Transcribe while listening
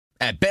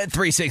At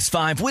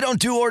Bet365, we don't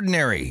do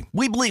ordinary.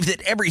 We believe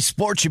that every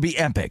sport should be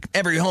epic.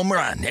 Every home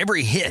run,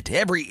 every hit,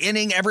 every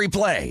inning, every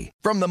play.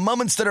 From the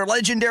moments that are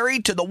legendary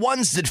to the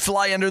ones that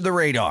fly under the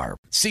radar.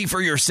 See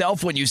for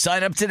yourself when you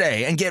sign up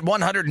today and get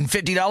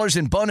 $150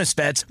 in bonus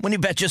bets when you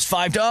bet just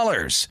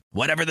 $5.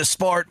 Whatever the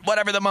sport,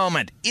 whatever the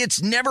moment,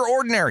 it's never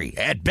ordinary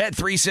at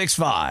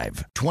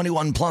Bet365.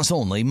 21 plus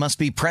only. Must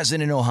be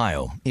present in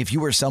Ohio. If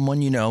you or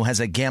someone you know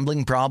has a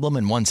gambling problem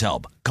and wants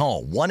help,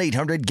 call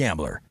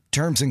 1-800-GAMBLER.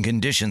 Terms and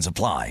conditions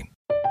apply.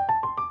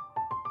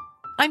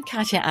 I'm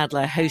Katya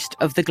Adler, host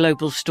of The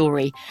Global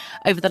Story.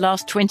 Over the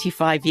last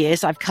 25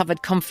 years, I've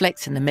covered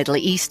conflicts in the Middle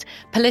East,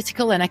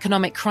 political and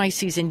economic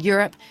crises in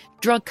Europe,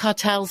 drug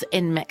cartels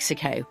in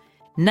Mexico.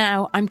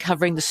 Now I'm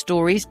covering the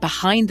stories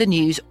behind the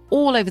news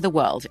all over the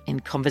world in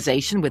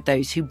conversation with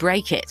those who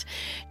break it.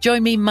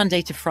 Join me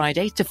Monday to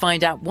Friday to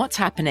find out what's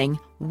happening,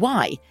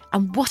 why,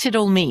 and what it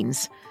all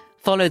means.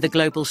 Follow The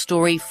Global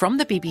Story from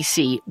the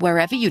BBC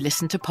wherever you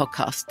listen to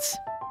podcasts.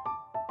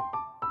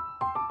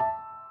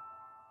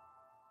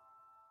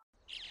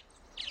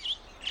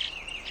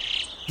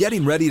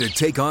 Getting ready to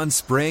take on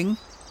spring?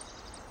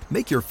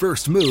 Make your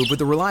first move with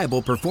the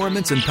reliable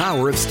performance and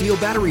power of Steel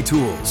battery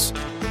tools.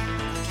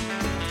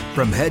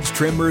 From hedge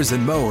trimmers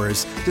and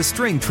mowers to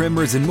string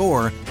trimmers and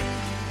more,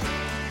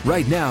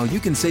 right now you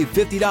can save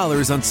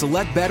 $50 on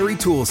select battery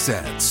tool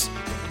sets.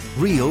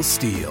 Real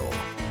Steel.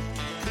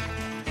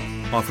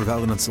 Offer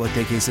valid on select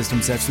AK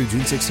system sets through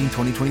June 16,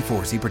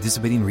 2024. See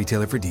participating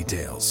retailer for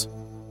details.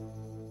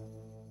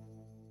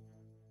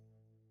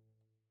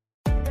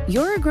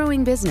 You're a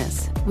growing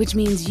business, which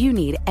means you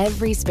need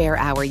every spare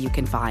hour you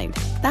can find.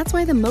 That's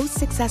why the most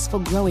successful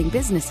growing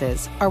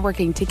businesses are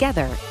working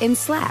together in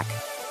Slack.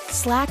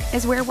 Slack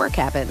is where work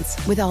happens,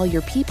 with all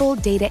your people,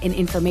 data, and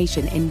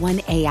information in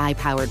one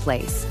AI-powered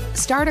place.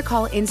 Start a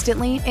call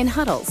instantly in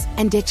huddles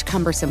and ditch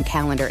cumbersome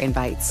calendar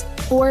invites.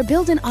 Or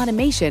build an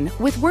automation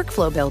with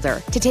Workflow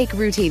Builder to take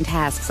routine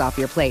tasks off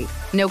your plate.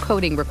 No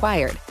coding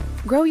required.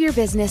 Grow your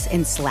business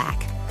in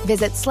Slack.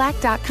 Visit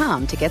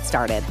slack.com to get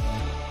started.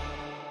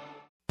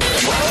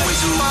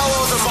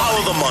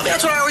 Follow the money.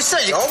 That's what I always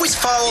say. You always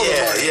follow the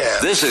money. Yeah.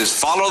 This is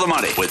Follow the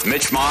Money with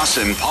Mitch Moss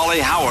and Paulie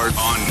Howard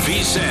on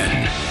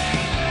VSiN.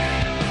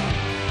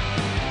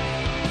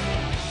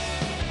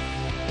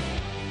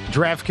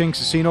 DraftKings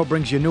Casino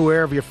brings you a new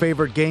era of your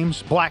favorite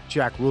games.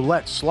 Blackjack,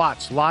 roulette,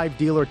 slots, live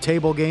dealer,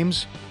 table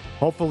games.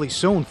 Hopefully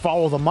soon,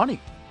 Follow the Money.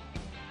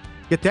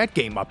 Get that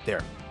game up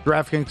there.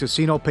 DraftKings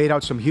Casino paid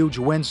out some huge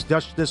wins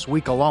just this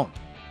week alone.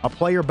 A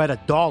player bet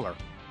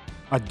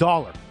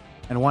 $1,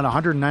 and won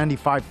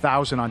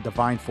 $195,000 on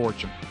Divine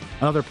Fortune.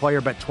 Another player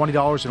bet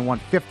 $20 and won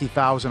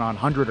 $50,000 on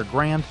 100 or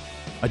grand.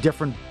 A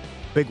different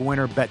big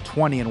winner bet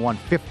 $20 and won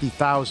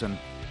 $50,000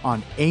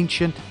 on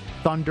Ancient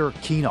Thunder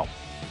Keno.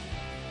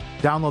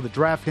 Download the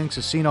DraftKings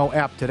Casino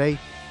app today.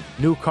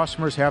 New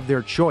customers have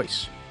their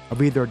choice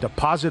of either a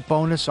deposit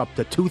bonus up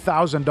to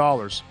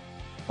 $2,000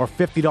 or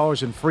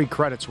 $50 in free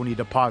credits when you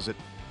deposit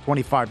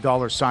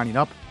 $25 signing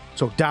up.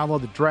 So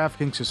download the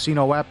DraftKings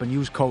Casino app and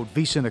use code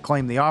VSiN to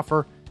claim the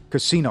offer.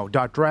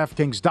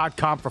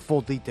 Casino.DraftKings.com for full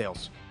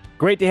details.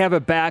 Great to have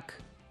it back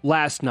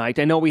last night.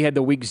 I know we had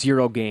the Week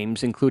 0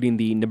 games, including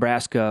the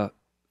Nebraska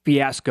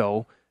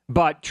fiasco,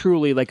 but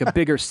truly like a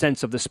bigger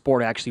sense of the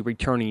sport actually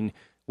returning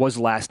was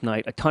last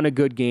night. A ton of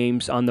good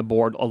games on the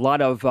board. A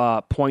lot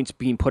of points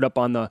being put up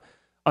on the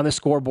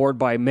scoreboard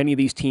by many of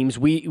these teams.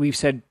 We've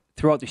said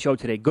throughout the show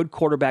today, good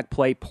quarterback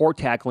play, poor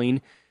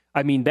tackling.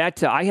 I mean,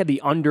 that I had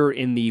the under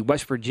in the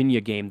West Virginia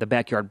game, the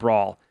backyard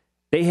brawl.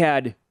 They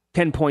had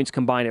 10 points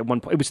combined at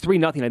one point. It was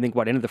 3-0, I think,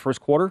 end of the first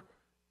quarter.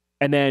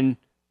 And then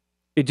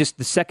it just,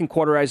 the second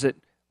quarter, as it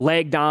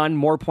lagged on,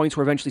 more points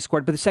were eventually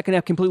scored. But the second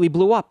half completely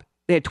blew up.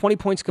 They had 20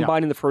 points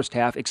combined in the first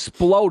half,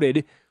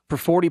 exploded for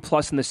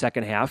 40-plus in the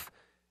second half.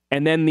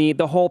 And then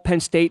the whole Penn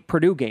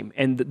State-Purdue game.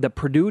 And the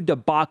Purdue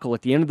debacle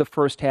at the end of the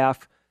first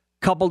half,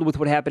 coupled with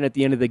what happened at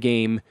the end of the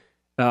game,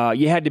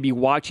 you had to be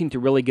watching to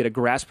really get a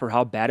grasp for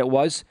how bad it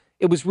was.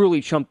 It was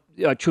really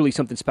truly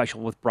something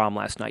special with Brom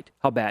last night.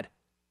 How bad?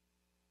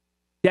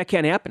 That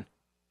can't happen.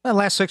 The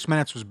last 6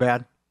 minutes was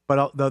bad,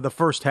 but the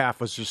first half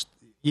was just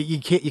you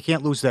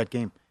can't lose that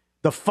game.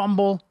 The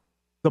fumble,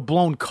 the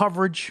blown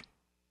coverage.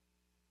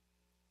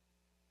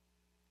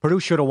 Purdue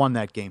should have won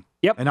that game.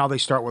 Yep. And now they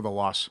start with a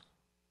loss.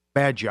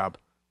 Bad job.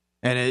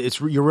 And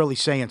you're really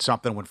saying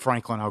something when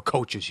Franklin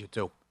out-coaches you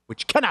too,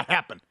 which cannot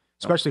happen,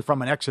 especially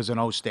from an X's and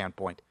O's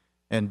standpoint.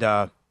 And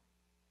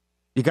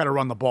you got to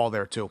run the ball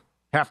there too.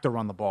 Have to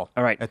run the ball.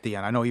 All right. At the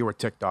end. I know you were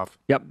ticked off.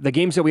 Yep. The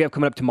games that we have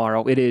coming up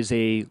tomorrow, it is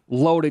a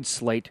loaded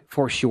slate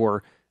for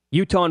sure.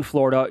 Utah and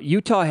Florida.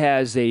 Utah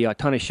has a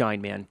ton of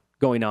shine, man,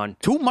 going on.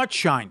 Too much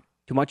shine.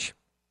 Too much?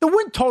 The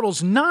win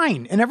total's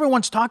 9, and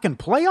everyone's talking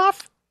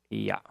playoff?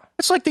 Yeah.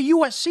 It's like the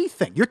USC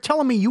thing. You're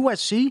telling me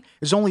USC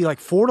is only like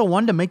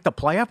 4-1 to make the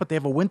playoff, but they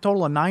have a win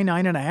total of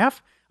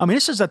 9.5? I mean,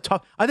 this is a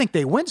tough. I think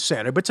they win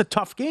Saturday, but it's a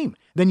tough game.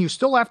 Then you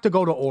still have to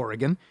go to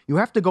Oregon. You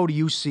have to go to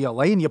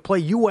UCLA, and you play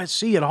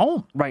USC at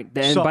home. Right.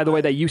 And by the way,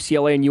 that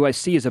UCLA and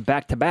USC is a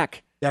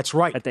back-to-back. That's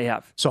right. That they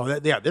have. So,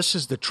 this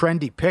is the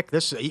trendy pick.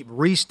 This is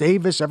Reese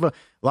Davis, a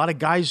lot of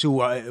guys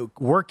who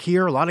work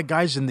here, a lot of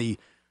guys in the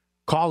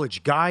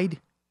College Guide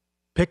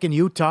picking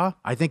Utah.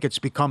 I think it's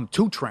become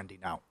too trendy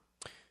now.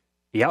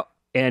 Yep.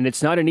 And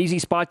it's not an easy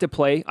spot to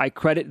play. I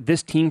credit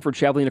this team for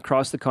traveling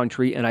across the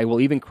country, and I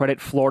will even credit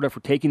Florida for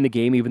taking the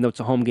game, even though it's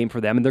a home game for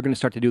them. And they're going to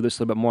start to do this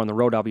a little bit more on the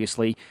road,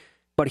 obviously.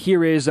 But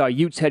here is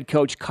Utes head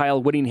coach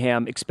Kyle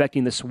Whittingham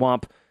expecting the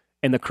Swamp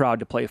and the crowd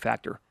to play a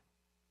factor.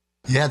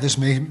 Yeah, this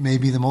may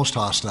be the most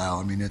hostile.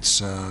 I mean, it's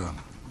the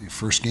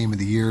first game of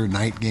the year,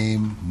 night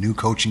game, new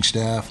coaching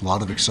staff, a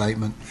lot of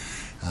excitement.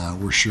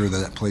 We're sure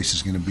that place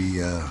is going to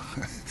be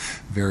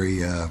very,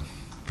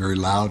 very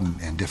loud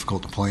and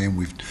difficult to play in.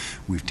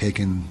 We've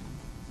taken,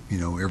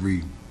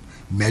 every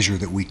measure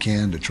that we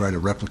can to try to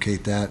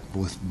replicate that,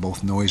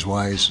 both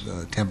noise-wise,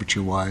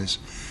 temperature-wise.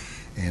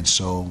 And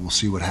so we'll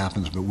see what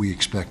happens, but we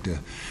expect to,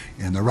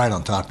 and they're right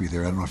on top of you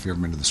there. I don't know if you've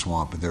ever been to the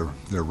Swamp, but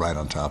they're right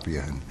on top of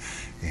you,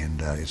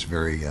 and it's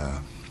very,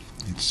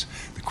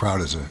 the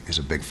crowd is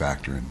a big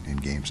factor in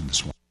games in the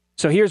Swamp.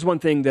 So here's one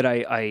thing that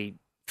I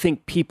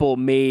think people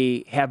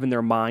may have in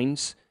their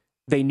minds.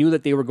 They knew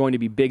that they were going to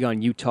be big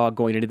on Utah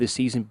going into this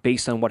season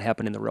based on what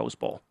happened in the Rose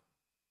Bowl.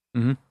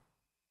 Mm-hmm.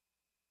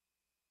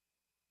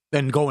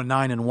 Then going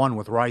 9-1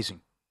 with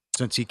Rising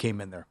since he came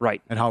in there,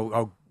 right? And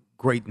how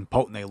great and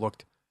potent they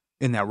looked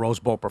in that Rose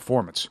Bowl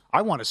performance.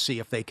 I want to see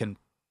if they can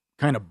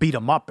kind of beat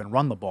them up and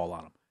run the ball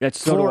on them.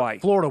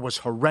 Florida was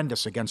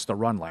horrendous against the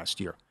run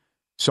last year.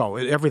 So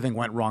everything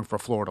went wrong for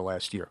Florida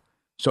last year.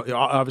 So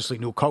obviously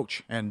new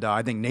coach, and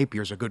I think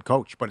Napier's a good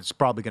coach, but it's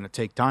probably going to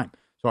take time.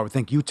 So I would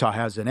think Utah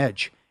has an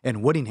edge.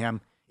 And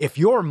Whittingham, if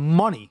your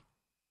money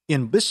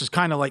this is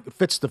kind of like it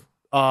fits the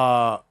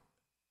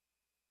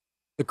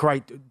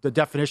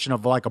definition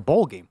of like a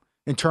bowl game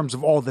in terms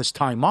of all this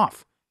time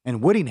off.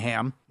 And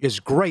Whittingham is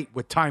great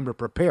with time to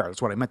prepare.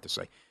 That's what I meant to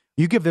say.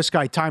 You give this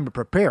guy time to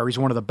prepare, he's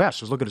one of the best.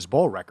 Just look at his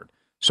bowl record.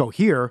 So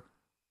here,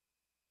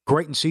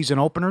 great in season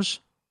openers,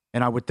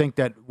 and I would think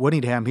that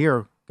Whittingham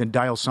here can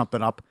dial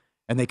something up,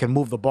 and they can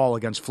move the ball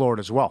against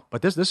Florida as well.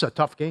 But this is a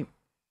tough game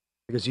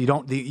because you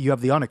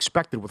have the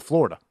unexpected with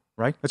Florida,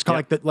 right? It's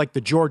kind of like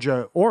the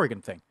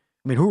Georgia-Oregon thing.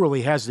 I mean, who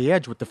really has the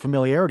edge with the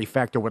familiarity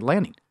factor with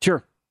Lanning?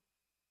 Sure.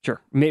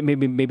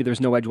 Maybe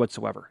there's no edge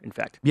whatsoever, in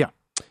fact. Yeah.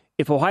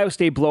 If Ohio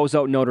State blows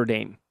out Notre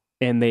Dame,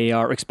 and they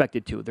are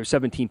expected to, they're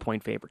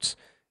 17-point favorites.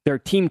 Their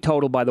team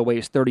total, by the way,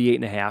 is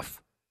 38.5.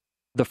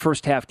 The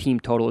first half team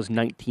total is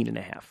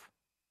 19.5.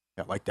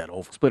 I like that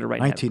over. Split it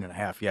right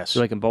 19.5, yes.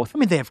 You like them both? I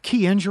mean, they have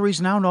key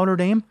injuries now, Notre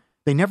Dame.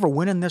 They never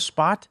win in this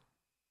spot.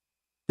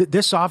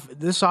 This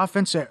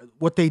offense,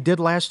 what they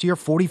did last year,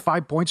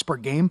 45 points per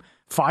game,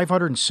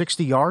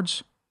 560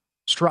 yards.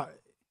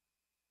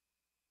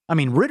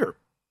 Ritter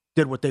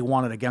did what they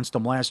wanted against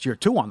them last year,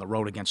 too, on the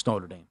road against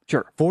Notre Dame.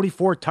 Sure.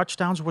 44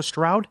 touchdowns with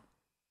Stroud.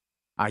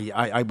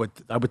 I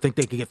would think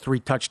they could get 3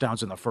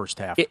 touchdowns in the first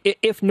half.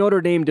 If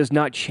Notre Dame does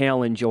not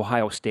challenge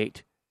Ohio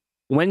State,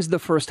 when's the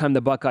first time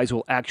the Buckeyes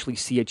will actually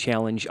see a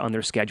challenge on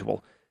their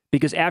schedule?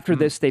 Because after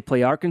this, they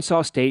play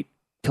Arkansas State,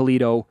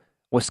 Toledo,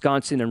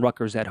 Wisconsin, and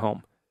Rutgers at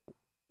home.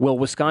 Will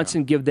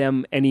Wisconsin give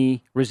them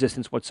any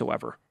resistance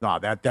whatsoever? No,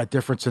 that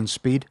difference in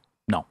speed?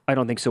 No. I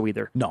don't think so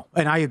either. No.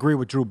 And I agree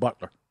with Drew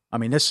Butler. I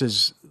mean, this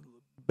is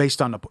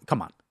based on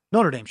come on.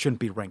 Notre Dame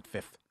shouldn't be ranked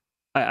 5th.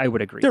 I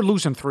would agree. They're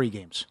losing 3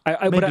 games.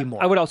 Maybe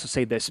more. I would also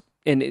say this,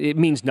 and it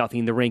means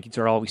nothing. The rankings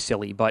are always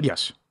silly, but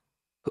yes.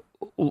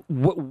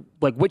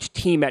 Which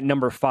team at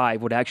number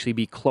 5 would actually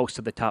be close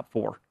to the top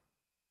 4?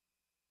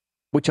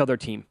 Which other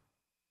team?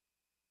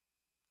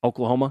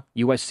 Oklahoma?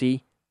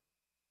 USC?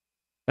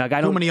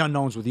 Too many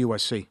unknowns with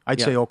USC. I'd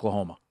say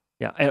Oklahoma.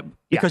 Yeah.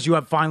 Because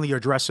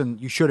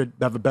you should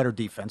have a better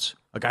defense.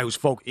 A guy whose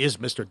is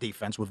Mr.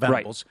 Defense with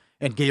Venables,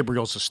 and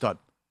Gabriel's a stud.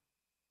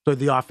 So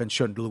the offense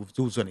shouldn't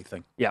lose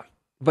anything. Yeah.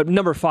 But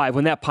number 5,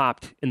 when that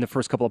popped in the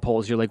first couple of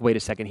polls, you're like, wait a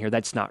second here.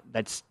 That's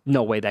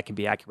no way that can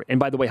be accurate. And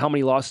by the way, how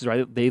many losses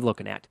are they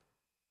looking at?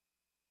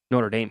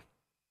 Notre Dame.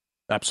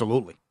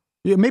 Absolutely.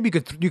 Yeah, maybe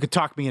you could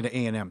talk me into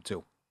A&M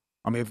too.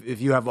 I mean, if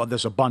you have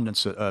this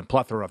abundance,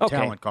 plethora of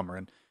talent coming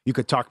in, you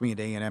could talk me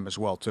into A&M as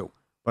well too.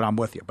 But I'm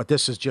with you. But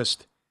this is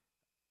just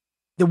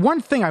the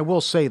one thing I will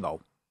say though,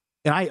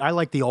 and I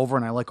like the over,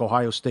 and I like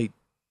Ohio State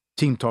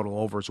team total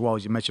over as well,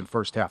 as you mentioned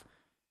first half.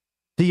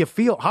 Do you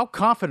feel, how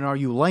confident are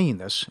you laying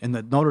this? In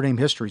the Notre Dame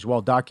history is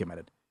well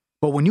documented.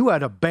 But when you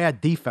had a bad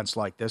defense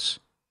like this,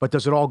 but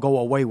does it all go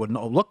away with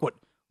no? Look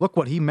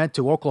what he meant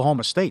to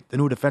Oklahoma State, the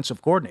new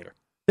defensive coordinator.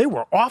 They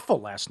were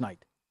awful last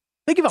night.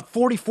 They give up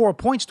 44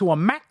 points to a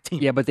MAC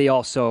team. Yeah, but they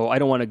also, I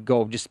don't want to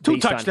go just 2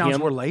 based on touchdowns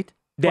him. were late.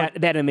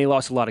 That and they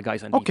lost a lot of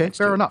guys on defense. Okay,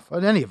 fair enough.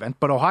 In any event,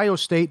 but Ohio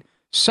State,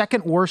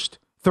 second worst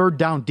third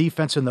down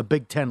defense in the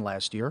Big Ten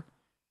last year.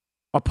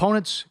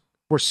 Opponents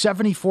were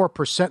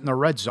 74% in the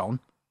red zone.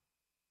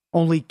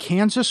 Only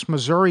Kansas,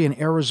 Missouri, and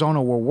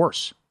Arizona were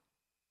worse.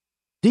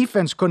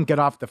 Defense couldn't get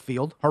off the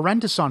field.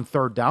 Horrendous on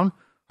third down.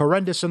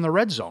 Horrendous in the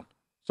red zone.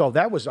 So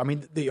that was,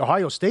 the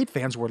Ohio State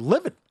fans were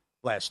livid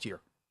last year.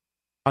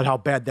 on how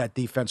bad that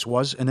defense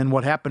was, and then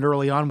what happened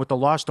early on with the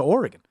loss to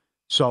Oregon.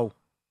 So,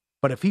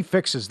 but if he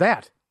fixes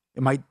that,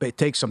 it might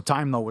take some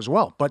time, though, as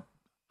well. But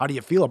how do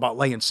you feel about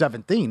laying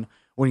 17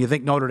 when you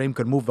think Notre Dame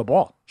could move the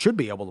ball? Should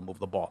be able to move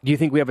the ball. Do you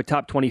think we have a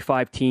top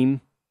 25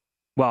 team?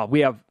 Well,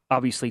 we have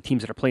obviously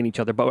teams that are playing each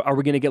other, but are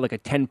we going to get like a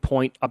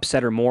 10-point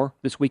upset or more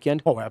this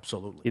weekend? Oh,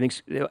 absolutely. You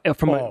think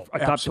from a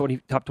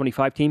top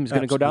 25 team is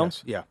going to go down?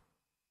 Yes,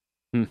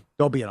 yeah.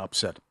 There'll be an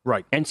upset.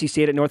 Right. NC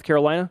State at North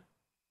Carolina?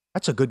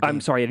 That's a good game.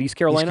 I'm sorry, at East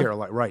Carolina? East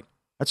Carolina, right.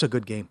 That's a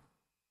good game.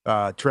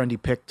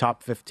 Trendy pick,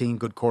 top 15,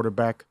 good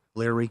quarterback,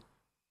 Leary.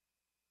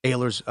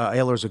 Ayler's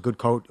a good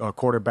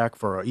quarterback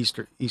for East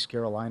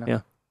Carolina.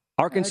 Yeah.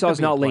 Arkansas is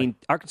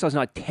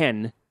not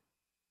 10,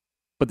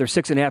 but they're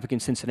 6.5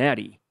 against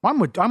Cincinnati. I'm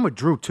with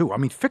Drew too. I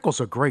mean, Fickle's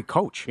a great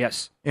coach.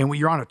 Yes. And when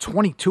you're on a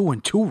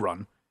 22-2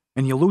 run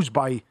and you lose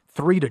by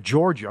 3 to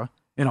Georgia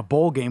in a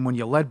bowl game when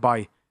you led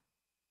by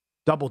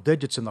double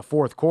digits in the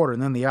fourth quarter,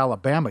 and then the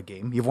Alabama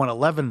game, you've won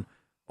 11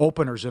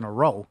 openers in a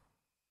row.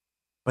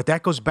 But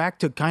that goes back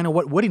to kind of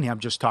what Whittingham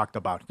just talked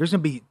about.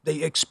 They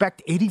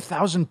expect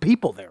 80,000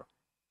 people there.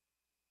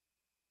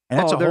 And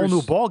that's a whole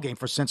new ball game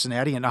for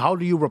Cincinnati. And how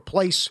do you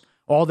replace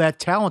all that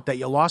talent that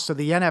you lost to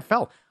the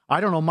NFL?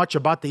 I don't know much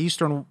about the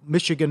Eastern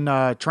Michigan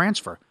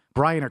transfer,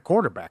 Bryant at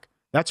quarterback.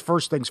 That's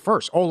first things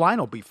first. O-line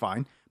will be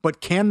fine. But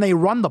can they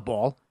run the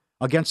ball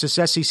against this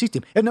SEC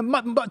team? And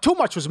too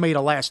much was made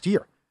of last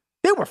year.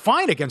 They were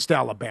fine against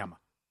Alabama.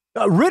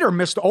 Ritter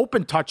missed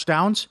open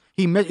touchdowns.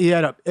 He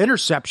had an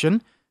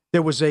interception.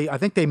 I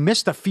think they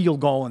missed a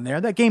field goal in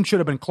there. That game should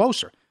have been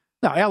closer.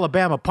 Now,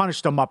 Alabama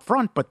punished them up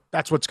front, but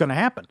that's what's going to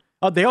happen.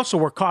 They also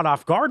were caught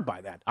off guard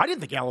by that. I didn't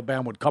think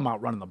Alabama would come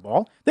out running the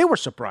ball. They were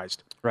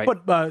surprised. Right.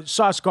 But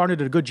Sauce Gardner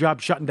did a good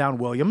job shutting down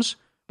Williams.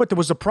 But there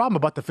was a problem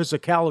about the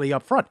physicality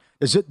up front.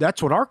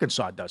 That's what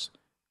Arkansas does.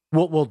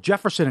 Will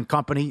Jefferson and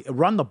company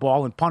run the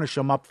ball and punish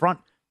them up front?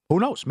 Who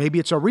knows? Maybe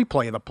it's a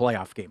replay of the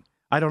playoff game.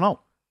 I don't know.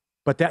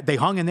 But they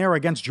hung in there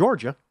against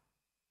Georgia.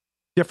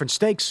 Different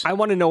stakes. I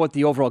want to know what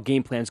the overall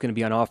game plan is going to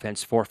be on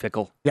offense for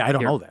Fickle. Yeah, I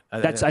don't know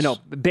that. I know.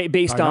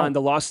 Based on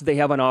the losses they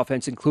have on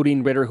offense,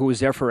 including Ritter, who was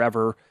there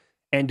forever,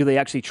 and do they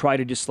actually try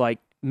to just like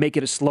make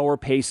it a slower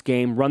pace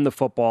game, run the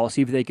football,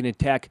 see if they can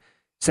attack,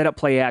 set up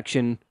play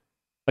action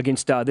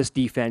against this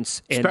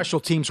defense? And, special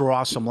teams were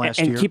awesome last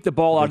year. And keep the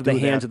ball out of the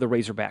hands of the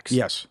Razorbacks.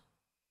 Yes.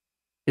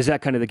 Is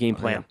that kind of the game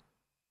plan?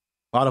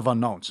 Yeah. A lot of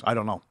unknowns. I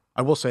don't know.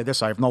 I will say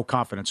this. I have no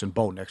confidence in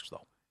Bo Nix,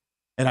 though.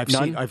 And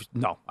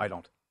no, I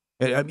don't.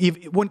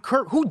 When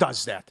who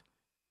does that?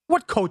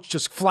 What coach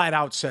just flat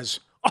out says,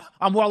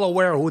 I'm well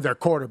aware of who their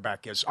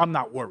quarterback is. I'm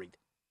not worried.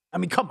 I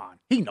mean, come on.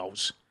 He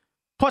knows.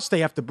 Plus, they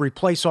have to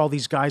replace all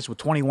these guys with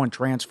 21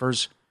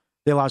 transfers.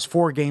 They lost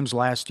 4 games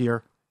last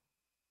year.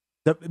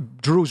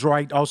 Drew's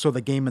right. Also,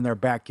 the game in their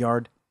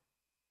backyard.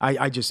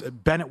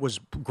 Bennett was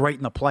great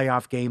in the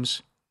playoff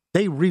games.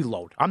 They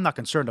reload. I'm not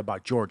concerned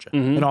about Georgia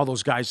and all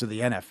those guys of the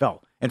NFL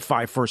and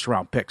 5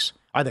 first-round picks.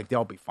 I think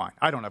they'll be fine.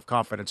 I don't have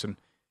confidence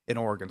in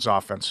Oregon's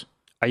offense.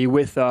 Are you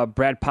with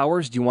Brad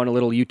Powers? Do you want a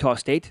little Utah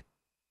State?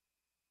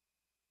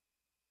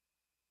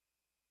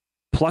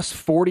 Plus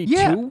 42?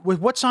 Yeah, with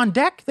what's on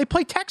deck? They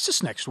play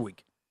Texas next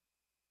week.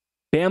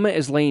 Bama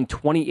is laying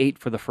 28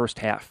 for the first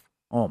half.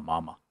 Oh,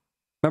 mama.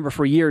 Remember,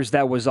 for years,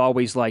 that was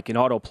always like an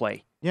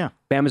autoplay. Yeah.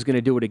 Bama's going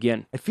to do it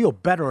again. I'd feel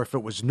better if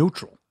it was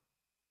neutral.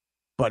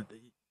 But,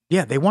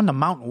 yeah, they won the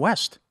Mountain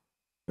West.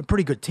 They're a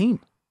pretty good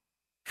team.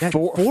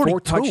 Four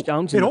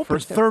touchdowns in the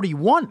first half.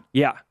 31.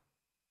 Yeah.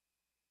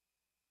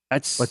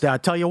 But I'll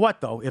tell you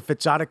what, though, if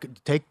it's out of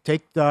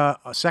take the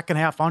second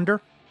half under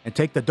and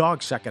take the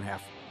dog second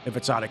half if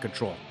it's out of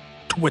control.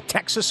 With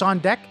Texas on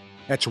deck,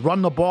 that's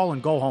run the ball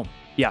and go home.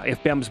 Yeah,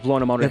 if Bama's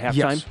blowing them out at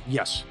halftime.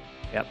 Yes.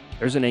 Yep,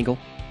 there's an angle.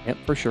 Yep,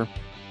 for sure.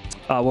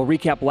 We'll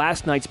recap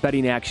last night's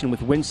betting action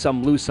with Win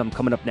Some, Lose Some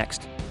coming up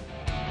next.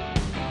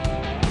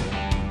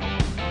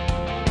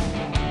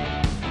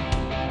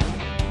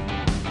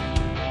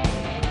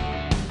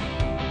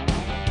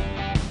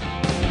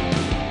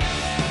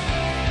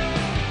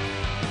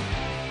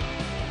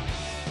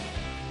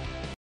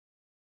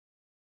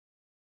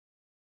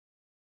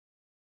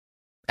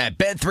 At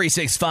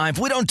Bet365,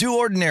 we don't do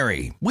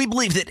ordinary. We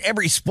believe that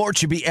every sport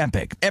should be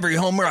epic. Every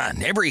home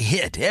run, every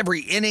hit,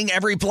 every inning,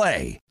 every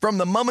play. From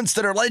the moments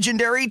that are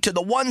legendary to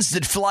the ones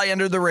that fly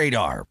under the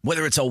radar.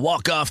 Whether it's a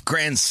walk-off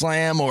grand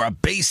slam or a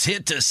base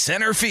hit to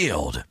center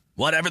field.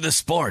 Whatever the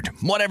sport,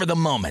 whatever the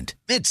moment.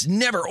 It's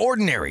never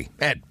ordinary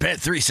at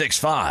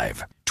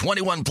Bet365.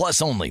 21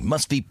 plus only.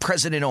 Must be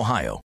present in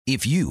Ohio.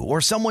 If you or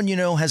someone you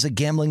know has a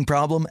gambling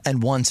problem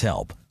and wants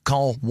help,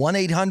 call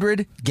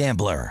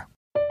 1-800-GAMBLER.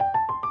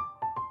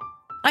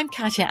 I'm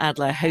Katya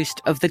Adler, host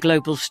of The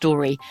Global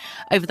Story.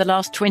 Over the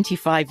last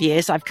 25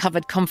 years, I've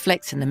covered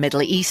conflicts in the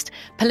Middle East,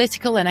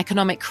 political and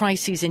economic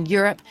crises in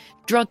Europe,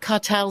 drug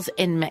cartels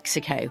in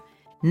Mexico.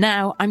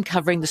 Now I'm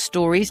covering the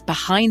stories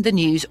behind the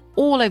news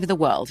all over the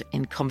world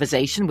in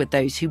conversation with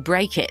those who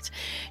break it.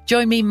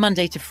 Join me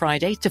Monday to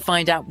Friday to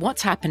find out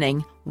what's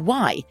happening,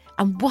 why,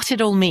 and what it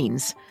all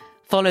means.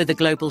 Follow The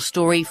Global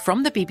Story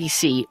from the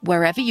BBC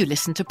wherever you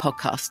listen to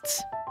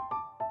podcasts.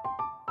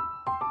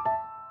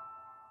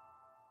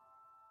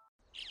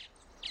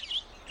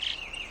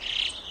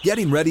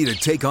 Getting ready to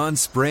take on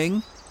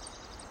spring?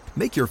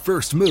 Make your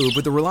first move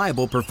with the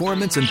reliable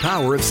performance and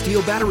power of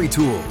Steel battery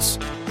tools.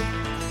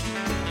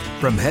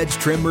 From hedge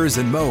trimmers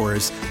and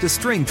mowers to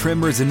string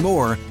trimmers and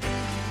more,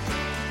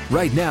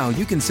 right now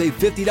you can save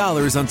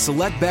 $50 on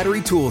select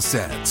battery tool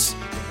sets.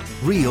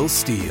 Real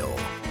Steel.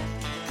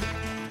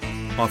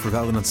 Offer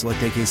valid on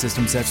select AK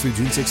system sets through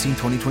June 16,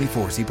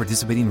 2024. See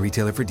participating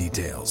retailer for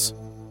details.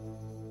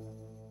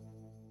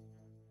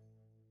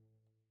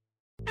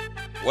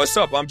 What's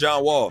up? I'm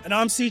John Wall. And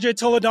I'm CJ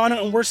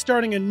Toledano, and we're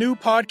starting a new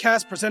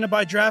podcast presented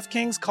by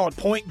DraftKings called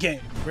Point Game.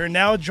 We're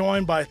now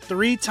joined by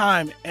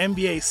three-time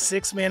NBA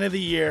Sixth Man of the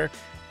Year,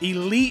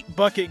 elite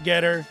bucket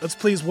getter. Let's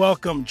please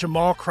welcome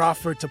Jamal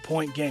Crawford to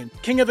Point Game.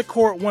 King of the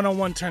Court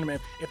one-on-one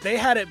tournament. If they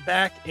had it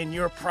back in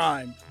your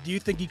prime, do you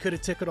think you could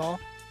have took it all?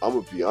 I'm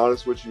going to be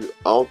honest with you.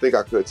 I don't think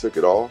I could have took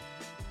it all,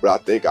 but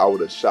I think I would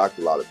have shocked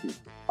a lot of people.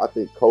 I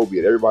think Kobe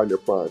and everybody in their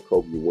prime,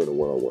 Kobe would win a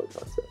one-on-one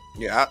contest.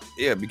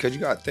 Yeah, because you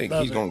got to think.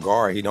 He's going to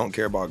guard. He don't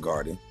care about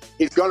guarding.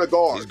 He's going to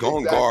guard. He's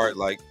going to guard.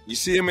 Like, you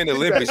see him in the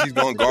Olympics, he's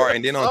going to guard.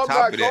 And then on top of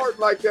that. I'm not guarding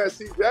like that,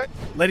 CJ.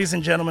 Ladies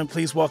and gentlemen,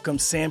 please welcome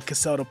Sam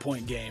Cassell to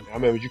Point Game. I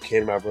remember you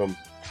came out from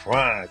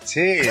prime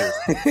 10.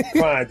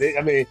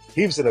 I mean,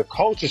 he was in a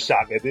culture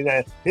shock. And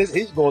then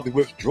he's going through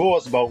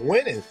withdrawals about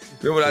winning.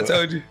 Remember what I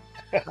told you?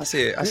 I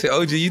said,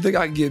 OG, you think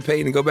I can get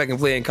paid and go back and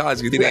play in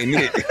college because it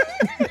ain't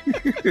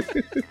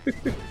it?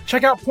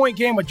 Check out Point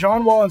Game with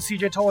John Wall and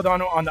CJ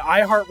Toledano on the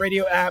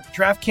iHeartRadio app,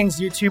 DraftKings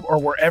YouTube, or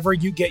wherever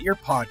you get your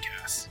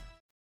podcasts.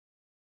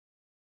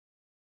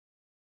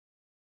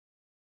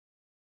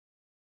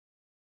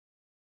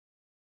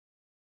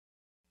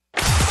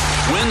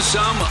 Win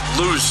Some,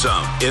 Lose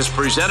Some is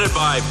presented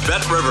by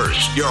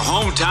BetRivers, your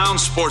hometown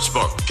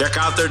sportsbook. Check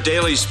out their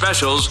daily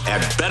specials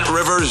at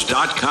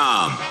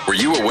BetRivers.com. Were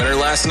you a winner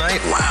last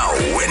night? Wow,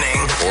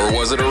 winning. Or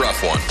was it a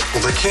rough one?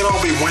 Well, they can't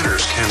all be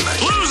winners, can they?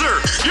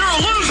 Loser! You're a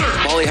loser!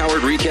 Paulie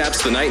Howard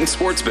recaps the night in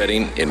sports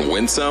betting in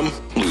Win Some,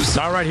 Lose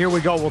Some. All right, here we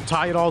go. We'll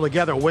tie it all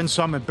together. Win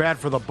some and bad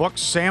for the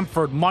books.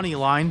 Samford money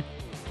line,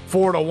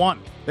 4-1.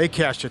 They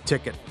cashed a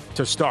ticket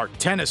to start.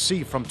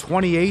 Tennessee from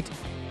 28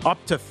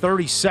 up to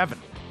 37.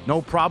 No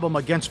problem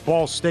against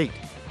Ball State.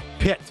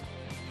 Pitt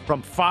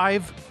from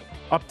 5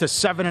 up to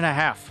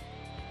 7.5.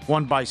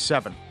 Won by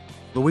 7.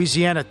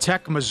 Louisiana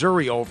Tech,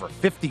 Missouri over.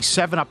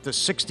 57 up to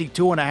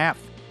 62.5.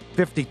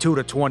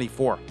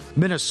 52-24.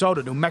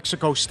 Minnesota, New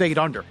Mexico State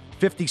under.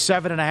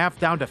 57.5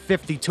 down to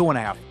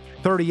 52.5.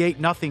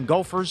 38-0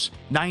 Gophers.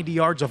 90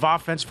 yards of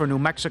offense for New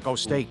Mexico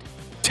State.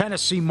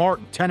 Tennessee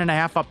Martin,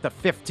 10.5 up to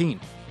 15.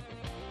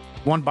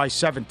 Won by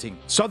 17.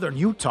 Southern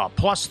Utah,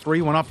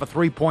 +3, went off a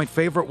 3-point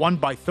favorite, won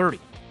by 30.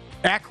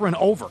 Akron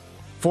over,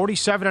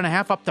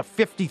 47.5 up to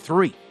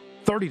 53,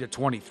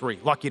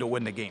 30-23. Lucky to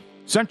win the game.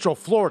 Central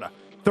Florida,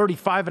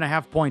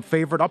 35.5-point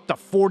favorite, up to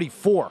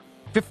 44,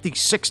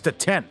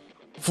 56-10.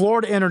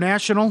 Florida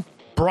International,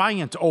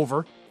 Bryant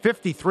over,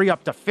 53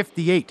 up to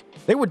 58.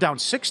 They were down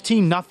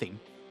 16-0,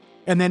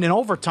 and then in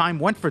overtime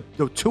went for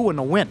the 2 in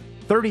the win,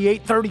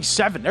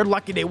 38-37. They're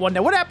lucky they won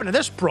that. What happened to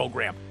this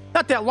program?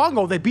 Not that long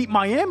ago, they beat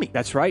Miami.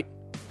 That's right.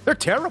 They're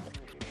terrible.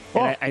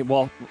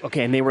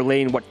 And they were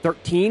laying,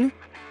 13?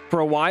 For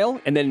a while,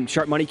 and then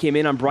Sharp Money came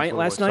in on Bryant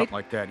last night? Something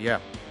like that,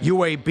 yeah.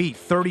 UAB,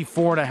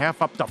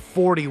 34.5 up to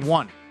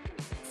 41,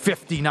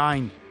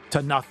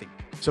 59-0.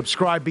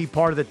 Subscribe, be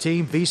part of the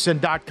team,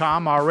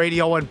 vsin.com, our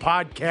radio and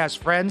podcast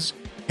friends.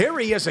 Here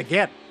he is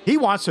again. He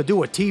wants to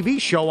do a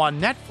TV show on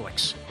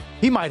Netflix.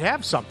 He might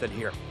have something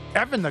here.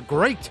 Evan the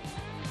Great.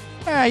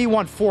 He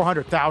won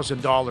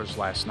 $400,000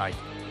 last night.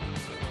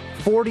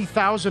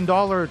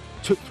 $40,000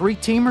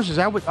 three-teamers, is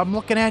that what I'm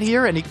looking at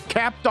here? And he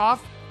capped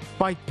off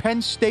by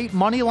Penn State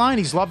money line.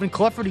 He's loving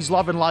Clifford. He's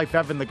loving life.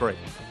 Evan the Great.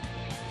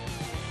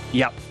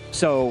 Yep.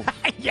 So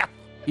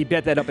he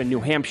bet that up in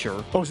New Hampshire.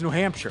 Oh, it was New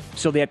Hampshire.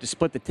 So they have to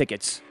split the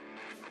tickets.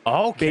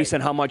 Okay. Based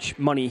on how much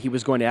money he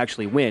was going to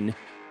actually win.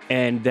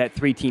 And that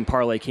 3-team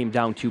parlay came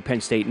down to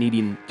Penn State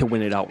needing to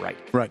win it outright.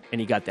 Right.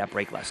 And he got that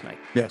break last night.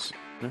 Yes.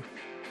 Yeah.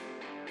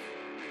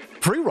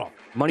 Free roll.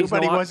 Money's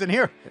he wasn't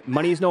here.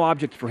 Money is no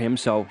object for him,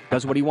 so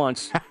does what he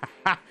wants.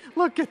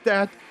 Look at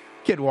that.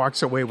 Kid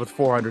walks away with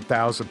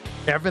 $400,000.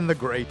 Evan the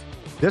Great.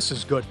 This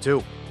is good,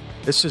 too.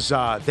 This is,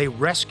 they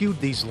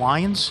rescued these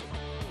lions.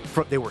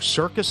 They were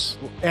circus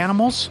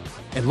animals.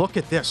 And look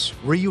at this.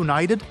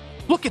 Reunited.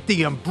 Look at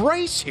the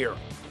embrace here.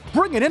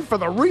 Bring it in for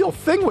the real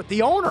thing with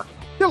the owner.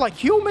 They're like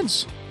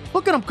humans.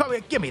 Look at them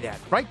coming. Give me that,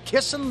 right?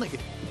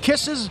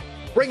 Kisses.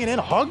 Bringing in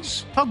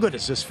hugs. How good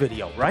is this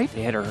video, right?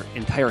 They had her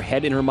entire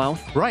head in her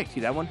mouth. Right. See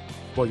that one?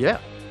 Well,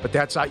 yeah. But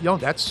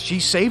she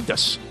saved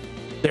us.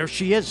 There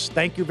she is.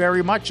 Thank you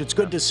very much. It's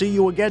good to see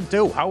you again,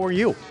 too. How are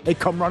you? They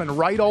come running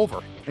right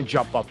over and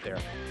jump up there.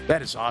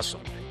 That is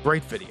awesome.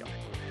 Great video.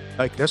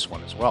 Like this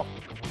one as well.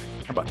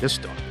 How about this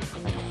dog?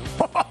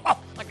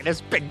 Look at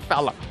this big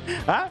fella.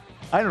 Huh?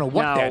 I don't know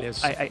what that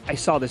is. I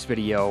saw this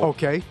video.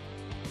 Okay.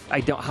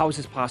 How is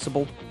this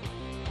possible?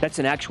 That's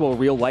an actual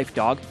real-life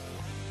dog?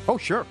 Oh,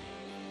 sure.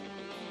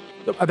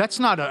 That's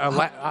not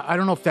I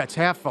don't know if that's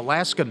half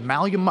Alaskan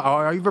Malleum,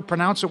 or I ever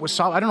pronounce it with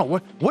solid. I don't know.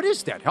 What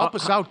is that? Help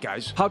us out,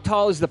 guys. How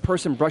tall is the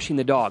person brushing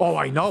the dog? Oh,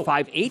 I know.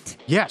 5'8"?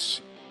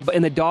 Yes.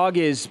 And the dog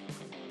is,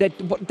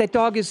 that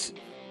dog is,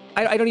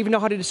 I don't even know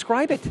how to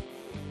describe it.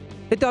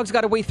 That dog's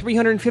got to weigh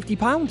 350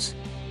 pounds.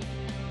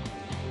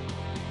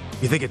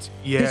 You think it's,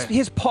 yeah.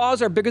 His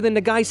paws are bigger than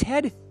the guy's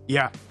head.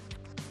 Yeah.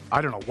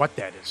 I don't know what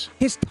that is.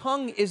 His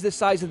tongue is the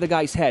size of the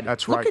guy's head.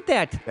 That's right. Look at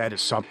that. That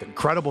is something.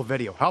 Incredible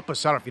video. Help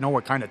us out if you know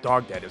what kind of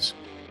dog that is.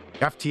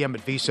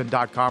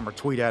 FTM@vsin.com or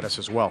tweet at us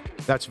as well.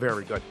 That's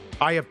very good.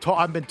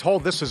 I've been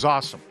told this is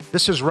awesome.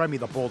 This is Remy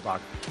the Bulldog,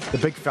 the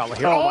big fella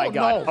here. Oh my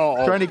God. No.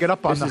 Oh. Trying to get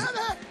up on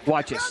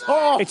Watch this.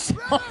 Oh. It's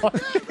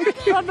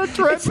on the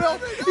treadmill.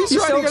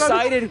 He's so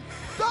excited.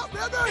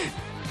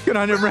 Get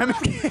on him, Remy.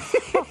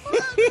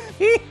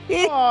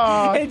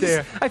 Oh,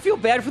 dear. I feel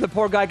bad for the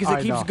poor guy because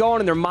it keeps going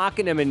and they're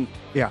mocking him. And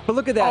yeah. But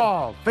look at that.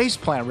 Oh, face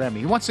plant,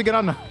 Remy. He wants to get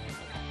on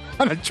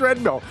a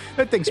treadmill.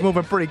 That thing's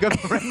moving pretty good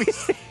for Remy.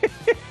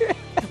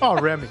 Oh,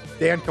 Remy.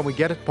 Dan, can we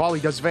get it?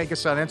 Paulie Does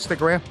Vegas on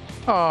Instagram.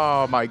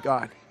 Oh, my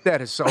God.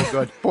 That is so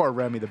good. Poor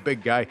Remy, the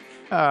big guy.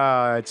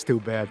 It's too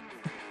bad.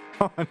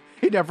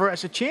 He never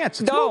has a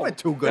chance. It's moving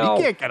too good. No.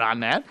 He can't get on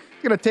that.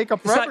 It's going to take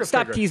up forever.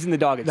 Stop teasing the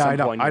dog at some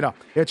point. I know.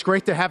 It's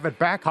great to have it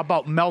back. How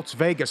about Melts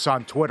Vegas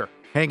on Twitter?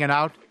 Hanging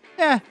out?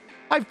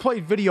 I've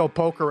played video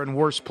poker in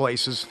worse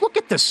places. Look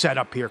at the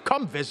setup here.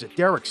 Come visit.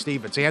 Derek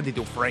Stevens, Andy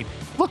Dufresne.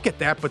 Look at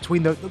that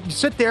between you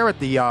sit there at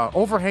the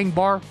overhang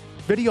bar,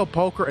 video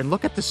poker, and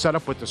look at the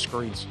setup with the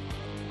screens.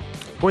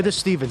 Boy, this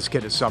Stevens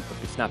kid is something.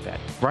 It's not bad.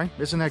 Right?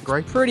 Isn't that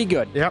great? Pretty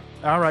good. Yep.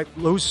 All right.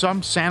 Lose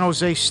some. San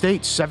Jose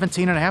State,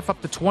 17.5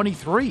 up to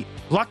 23.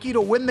 Lucky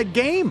to win the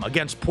game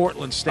against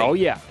Portland State. Oh,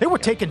 yeah. They were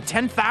taking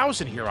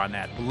 10,000 here on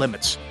that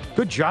limits.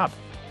 Good job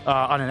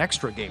on an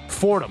extra game.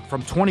 Fordham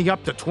from 20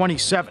 up to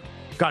 27.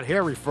 Got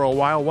hairy for a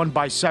while, won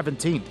by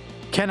 17.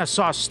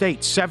 Kennesaw State,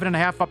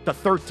 7.5 up to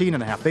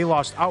 13.5. They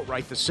lost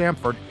outright to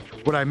Samford,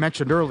 what I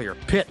mentioned earlier.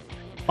 Pitt,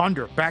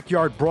 under,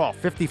 backyard brawl,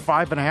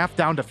 55.5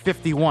 down to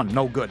 51.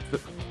 No good.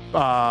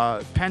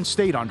 Penn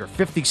State under,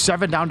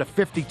 57 down to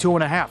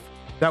 52.5.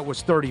 That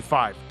was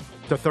 35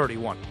 to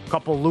 31.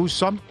 Couple lose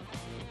some.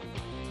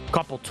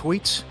 Couple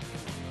tweets.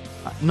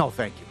 No,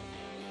 thank you.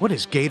 What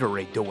is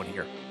Gatorade doing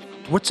here?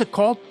 What's it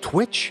called?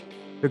 Twitch?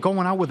 They're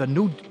coming out with a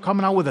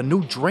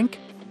new drink,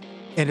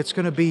 and it's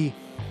going to be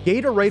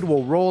Gatorade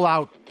will roll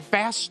out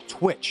Fast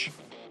Twitch.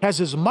 Has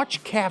as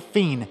much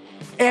caffeine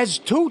as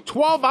 2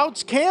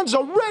 12-ounce cans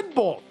of Red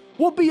Bull.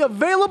 Will be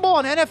available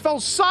on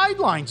NFL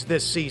sidelines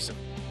this season.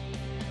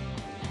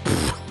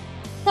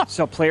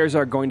 So players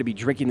are going to be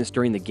drinking this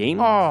during the game?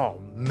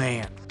 Oh,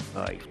 man.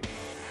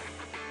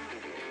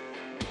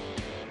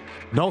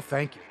 No,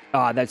 thank you.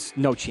 That's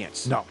no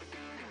chance. No.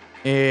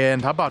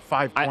 And how about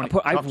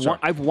 520?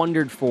 I've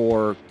wondered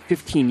for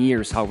 15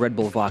 years how Red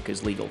Bull vodka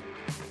is legal.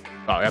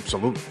 Oh,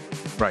 absolutely.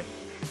 Right.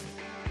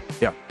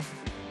 Yeah.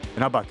 And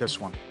how about this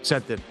one?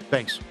 Sent in.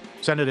 Thanks.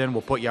 Send it in.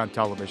 We'll put you on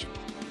television.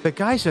 The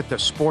guys at the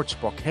sports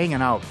book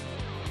hanging out,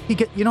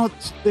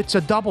 it's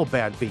a double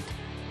bad beat.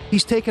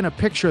 He's taking a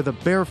picture of the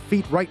bare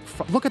feet right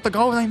front. Look at the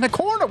guy in the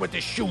corner with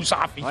his shoes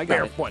off. He's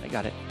barefoot. I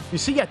got it. You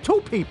see,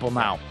 2 people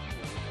now.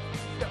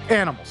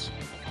 Animals.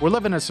 We're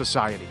living in a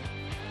society.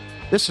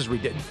 This is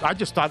ridiculous. I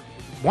just thought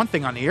one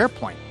thing on the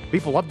airplane.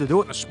 People love to do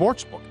it in the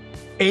sports book.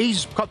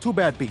 A's, 2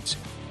 bad beats.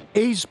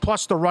 A's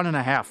plus the run and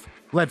a half.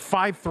 Led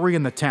 5-3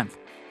 in the 10th.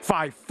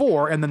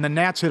 5-4, and then the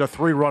Nats hit a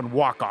 3-run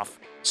walk-off.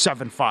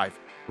 7-5.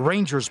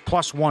 Rangers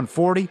plus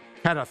 140.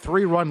 Had a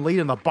 3-run lead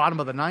in the bottom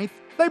of the 9th.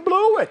 They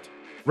blew it.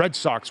 Red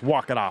Sox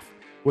walk it off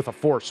with a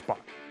 4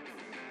 spot.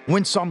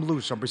 Win some,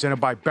 lose some. Presented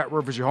by Bet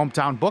Rivers, your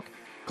hometown book.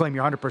 Claim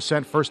your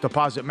 100% first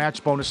deposit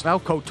match bonus now.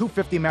 Code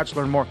 250match.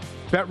 Learn more.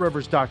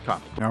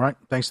 BetRivers.com. All right.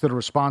 Thanks to the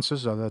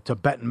responses of the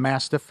Tibetan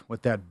Mastiff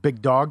with that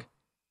big dog.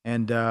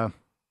 And a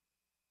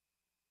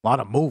lot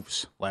of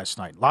moves last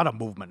night. A lot of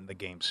movement in the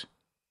games.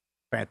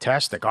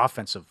 Fantastic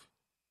offensive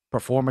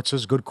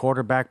performances. Good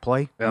quarterback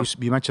play. Yeah.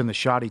 You mentioned the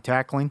shoddy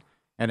tackling.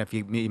 And if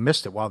you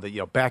missed it while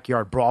the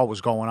backyard brawl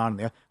was going on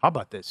there, how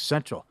about the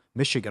Central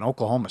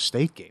Michigan-Oklahoma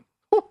State game?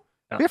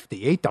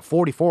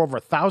 58-44, over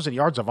 1,000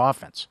 yards of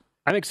offense.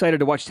 I'm excited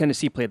to watch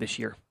Tennessee play this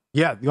year.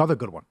 Yeah, the other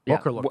good one.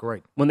 Booker looked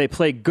great. When they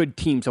play good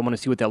teams, I want to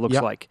see what that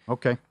looks like.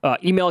 Okay.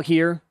 Email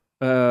here,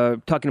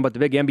 talking about the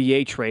big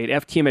NBA trade.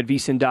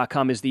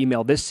 FTM@vsin.com is the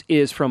email. This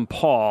is from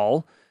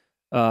Paul.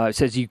 It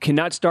says, you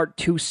cannot start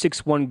 2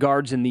 6'1"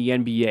 guards in the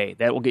NBA.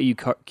 That will get you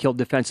killed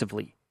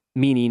defensively.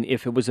 Meaning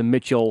if it was a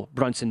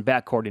Mitchell-Brunson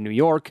backcourt in New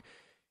York.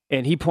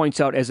 And he points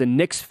out, as a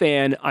Knicks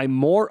fan, I'm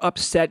more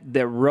upset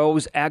that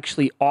Rose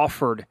actually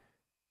offered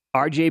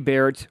R.J.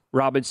 Barrett,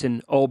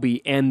 Robinson,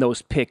 Obi, and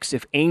those picks.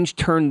 If Ainge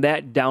turned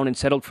that down and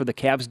settled for the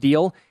Cavs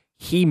deal,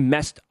 he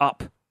messed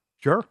up.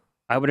 Sure.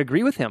 I would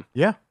agree with him.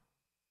 Yeah.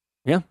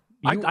 Yeah.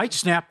 I'd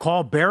snap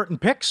call Barrett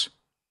and picks.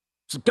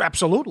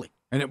 Absolutely.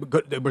 And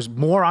there was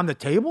more on the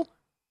table.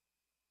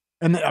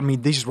 And,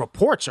 these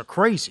reports are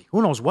crazy.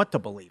 Who knows what to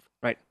believe.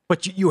 Right.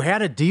 But you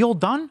had a deal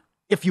done?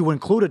 if you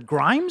included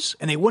Grimes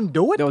and they wouldn't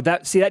do it? No,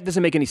 that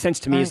doesn't make any sense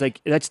to me. It's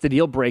like, that's the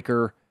deal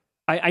breaker.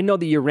 I know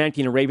that you're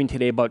ranting and raving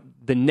today about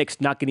the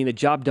Knicks not getting the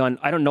job done.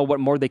 I don't know what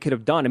more they could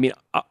have done. I mean,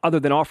 other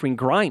than offering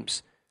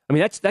Grimes. I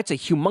mean, that's a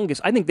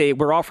humongous. I think they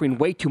were offering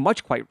way too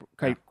much, quite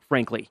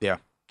frankly. Yeah.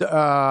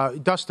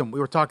 Dustin, we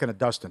were talking to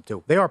Dustin,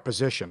 too. They are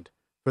positioned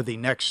for the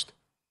next,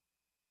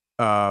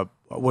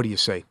 what do you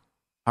say?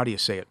 How do you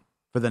say it?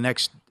 For the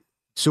next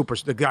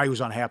the guy who's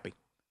unhappy.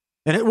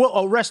 And it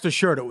will, rest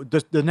assured,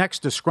 the next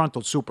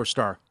disgruntled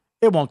superstar,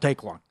 it won't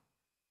take long.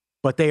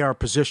 But they are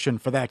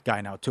positioned for that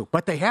guy now, too.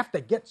 But they have to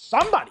get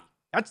somebody.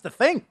 That's the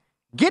thing.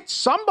 Get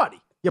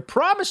somebody. You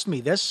promised me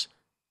this.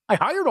 I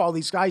hired all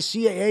these guys,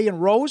 CAA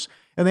and Rose,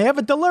 and they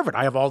haven't delivered.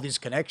 I have all these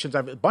connections. I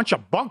have a bunch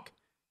of bunk.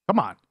 Come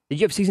on.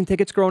 Did you have season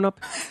tickets growing up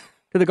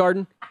to the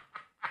Garden?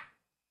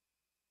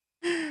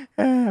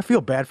 I feel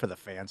bad for the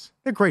fans.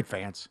 They're great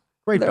fans.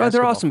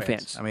 They're awesome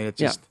fans. I mean, it's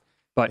just,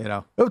 you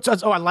know.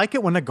 I like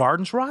it when the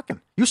Garden's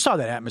rocking. You saw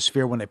that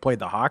atmosphere when they played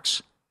the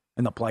Hawks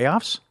in the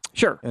playoffs.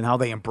 Sure. And how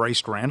they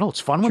embraced Randall. It's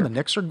fun when the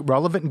Knicks are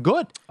relevant and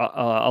good.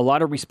 A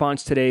lot of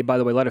response today, by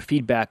the way, a lot of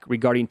feedback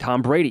regarding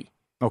Tom Brady.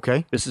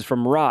 Okay. This is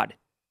from Rod.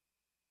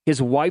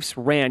 His wife's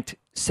rant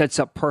sets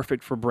up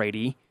perfect for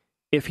Brady.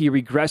 If he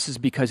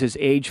regresses because his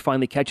age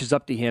finally catches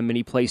up to him and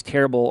he plays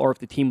terrible, or if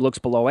the team looks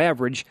below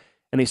average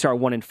and they start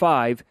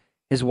 1-5,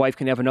 his wife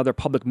can have another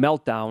public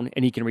meltdown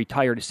and he can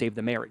retire to save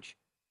the marriage.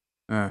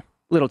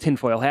 Little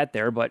tinfoil hat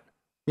there, but...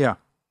 Yeah.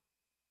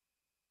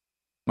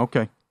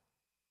 Okay.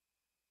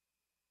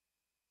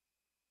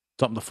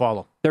 Something to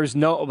follow. There's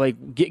no,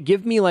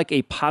 give me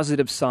a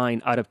positive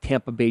sign out of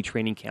Tampa Bay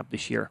training camp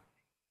this year.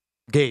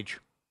 Gage.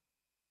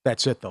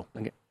 That's it, though.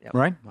 Okay. Yep.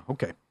 Right?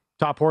 Okay.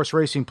 Top horse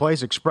racing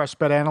plays, Express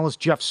Bet analyst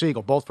Jeff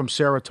Siegel, both from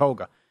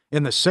Saratoga.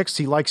 In the 6th,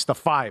 he likes the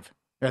 5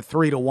 at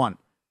 3-1.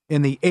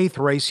 In the 8th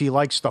race, he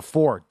likes the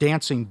 4,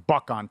 Dancing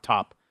Buck on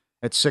top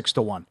at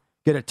 6-1.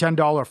 Get a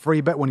 $10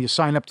 free bet when you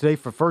sign up today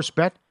for First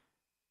Bet.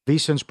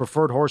 VSiN's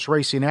preferred horse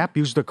racing app.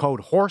 Use the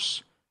code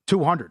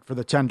HORSE200 for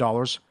the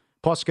 $10.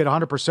 Plus, get a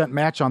 100%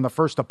 match on the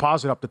first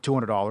deposit up to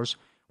 $200.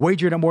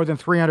 Wagered at more than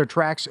 300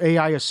 tracks,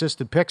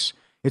 AI-assisted picks.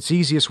 It's the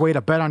easiest way to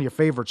bet on your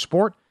favorite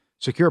sport.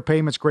 Secure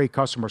payments, great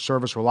customer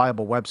service,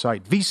 reliable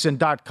website.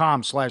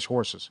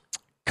 VSiN.com/horses.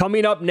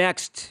 Coming up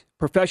next,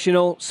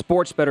 professional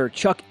sports bettor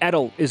Chuck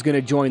Edel is going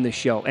to join the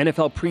show.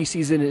 NFL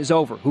preseason is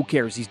over. Who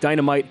cares? He's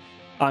dynamite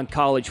on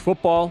college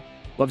football.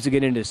 Loves to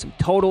get into some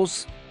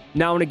totals.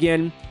 Now and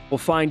again, we'll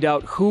find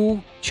out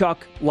who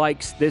Chuck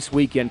likes this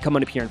weekend.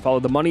 Coming up here and follow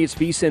the money. It's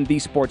VSiN, the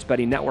Sports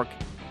Betting Network.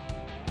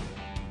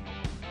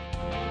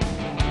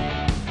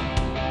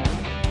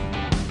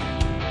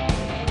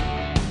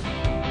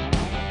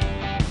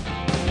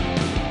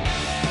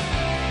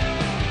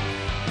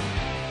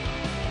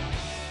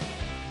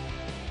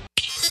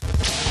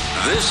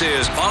 This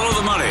is Follow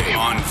the Money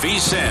on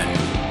VSiN.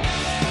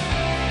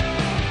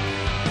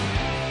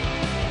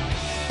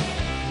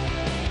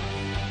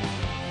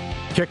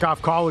 Kick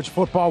off college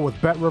football with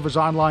BetRivers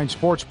Online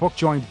Sportsbook.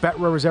 Join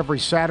BetRivers every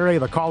Saturday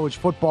of the college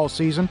football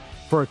season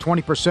for a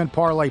 20%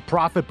 parlay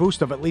profit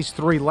boost of at least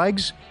 3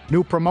 legs.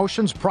 New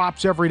promotions,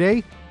 props every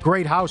day.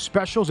 Great house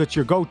specials. It's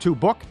your go-to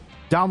book.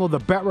 Download the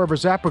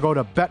BetRivers app or go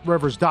to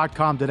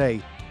BetRivers.com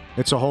today.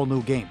 It's a whole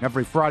new game.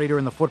 Every Friday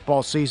during the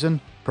football season,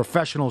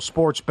 professional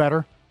sports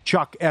bettor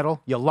Chuck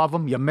Edel. You love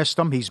him. You missed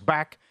him. He's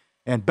back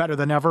and better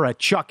than ever at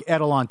Chuck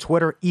Edel on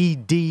Twitter,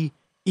 EDEL.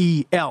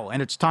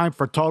 And it's time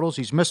for totals.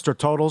 He's Mr.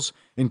 Totals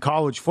in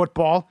college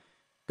football.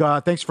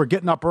 Thanks for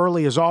getting up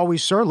early as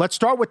always, sir. Let's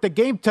start with the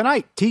game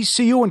tonight.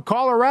 TCU and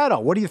Colorado.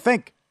 What do you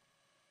think?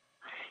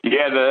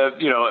 Yeah,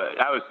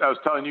 I was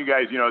telling you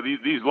guys,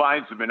 these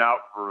lines have been out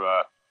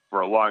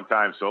for a long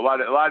time. So a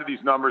lot of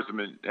these numbers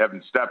have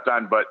been stepped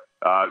on, but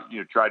I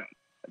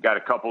got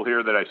a couple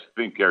here that I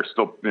think are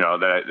still,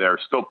 that are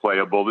still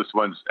playable. This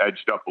one's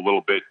edged up a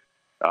little bit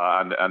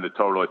on the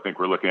total. I think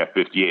we're looking at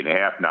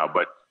 58.5 now.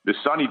 But the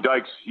Sonny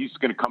Dykes, he's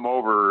going to come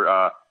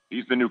over.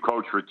 He's the new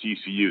coach for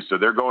TCU, so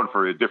they're going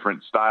for a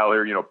different style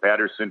here.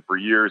 Patterson for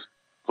years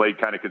played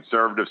kind of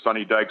conservative.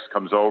 Sonny Dykes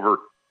comes over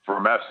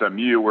from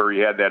SMU where he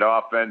had that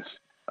offense.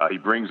 He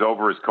brings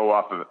over his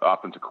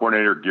offensive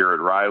coordinator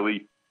Garrett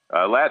Riley.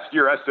 Last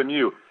year,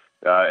 SMU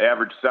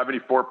averaged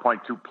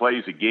 74.2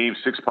 plays a game,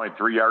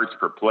 6.3 yards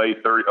per play,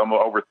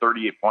 over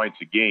 38 points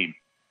a game.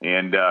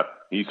 And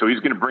he's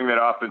going to bring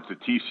that offense to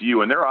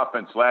TCU. And their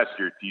offense last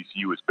year at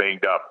TCU was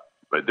banged up.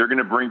 But they're going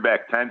to bring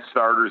back 10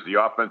 starters.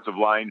 The offensive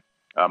line,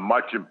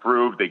 much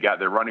improved. They got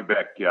their running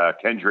back,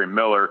 Kendre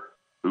Miller,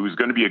 who's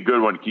going to be a good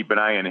one. Keep an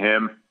eye on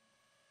him,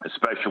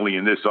 especially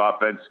in this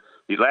offense.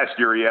 Last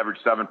year, he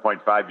averaged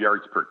 7.5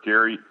 yards per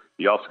carry.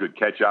 He also could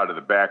catch out of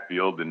the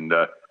backfield. And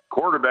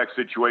quarterback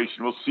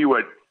situation, we'll see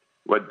what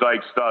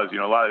Dykes does. A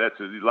lot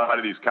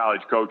of these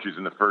college coaches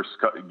in the first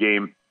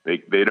game,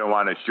 they don't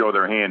want to show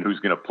their hand who's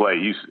going to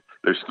play.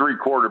 There's 3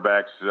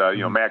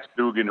 quarterbacks. Max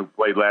Duggan, who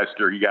played last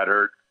year, he got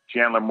hurt.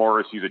 Chandler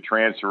Morris, he's a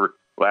transfer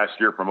last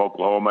year from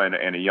Oklahoma,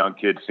 and a young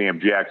kid, Sam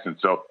Jackson.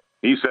 So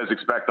he says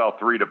expect all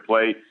three to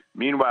play.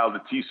 Meanwhile, the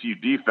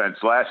TCU defense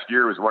last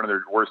year was one of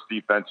their worst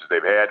defenses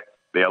they've had.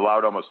 They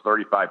allowed almost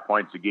 35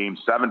 points a game,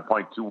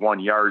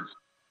 7.21 yards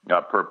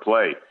per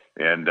play.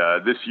 And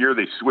this year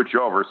they switch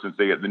over since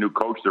they get the new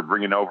coach. They're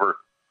bringing over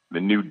the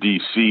new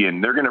DC,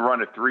 and they're going to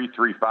run a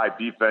 3-3-5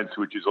 defense,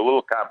 which is a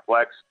little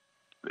complex.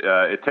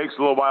 It takes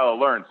a little while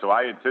to learn, so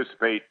I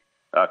anticipate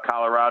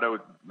Colorado,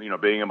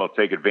 being able to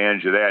take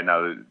advantage of that.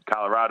 Now,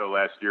 Colorado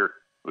last year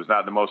was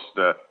not the most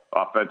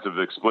offensive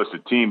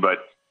explicit team, but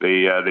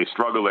they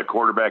struggled at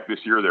quarterback this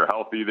year. They're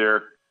healthy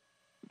there.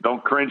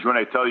 Don't cringe when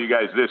I tell you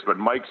guys this, but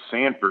Mike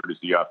Sanford is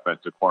the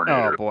offensive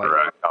coordinator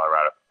for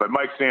Colorado. But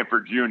Mike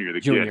Sanford Jr.,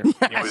 the kid.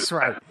 That's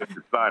right.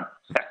 His son.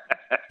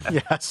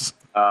 Yes.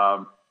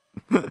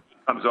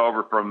 Comes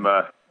over from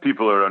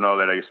people who don't know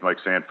that. I guess Mike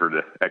Sanford,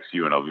 the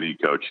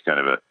ex-UNLV coach, kind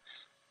of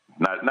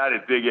not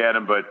as big at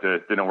him, but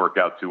didn't work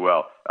out too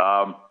well.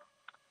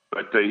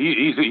 But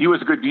he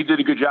was good. He did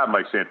a good job,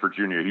 Mike Sanford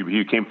Jr.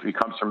 He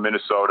comes from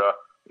Minnesota,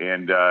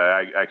 and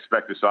I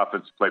expect this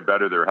offense to play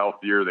better. They're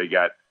healthier. They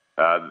got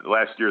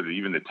last year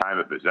even the time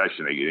of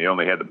possession. They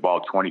only had the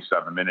ball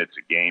 27 minutes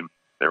a game.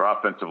 Their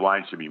offensive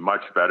line should be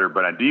much better,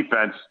 but on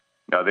defense,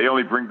 they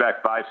only bring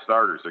back 5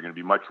 starters. They're going to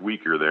be much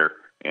weaker there,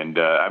 and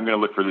I'm going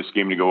to look for this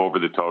game to go over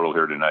the total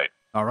here tonight.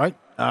 All right.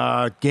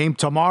 Game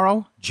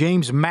tomorrow,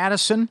 James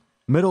Madison,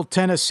 Middle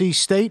Tennessee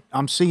State.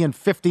 I'm seeing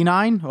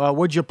 59.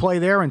 Would you play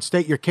there and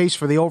state your case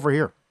for the over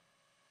here?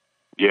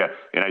 Yeah,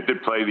 and I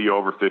did play the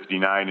over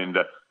 59, and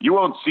you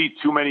won't see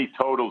too many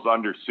totals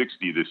under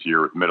 60 this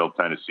year with Middle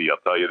Tennessee. I'll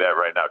tell you that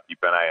right now.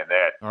 Keep an eye on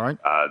that. All right.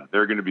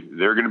 They're going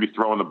to be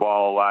throwing the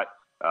ball a lot.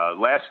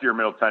 Last year,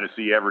 Middle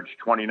Tennessee averaged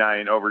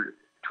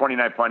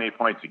 29.8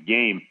 points a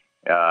game,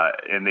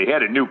 and they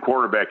had a new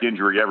quarterback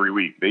injury every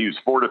week. They used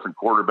 4 different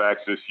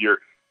quarterbacks this year.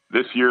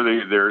 This year,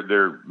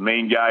 their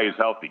main guy is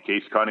healthy,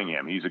 Case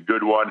Cunningham. He's a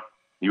good one.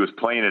 He was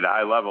playing at a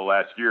high level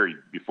last year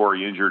before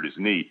he injured his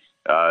knee.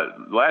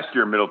 Last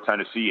year, Middle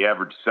Tennessee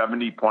averaged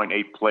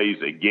 70.8 plays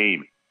a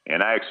game,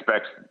 and I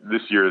expect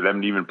this year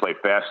them to even play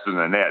faster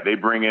than that. They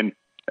bring in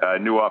a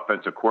new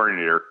offensive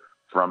coordinator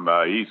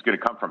he's going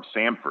to come from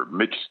Samford,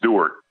 Mitch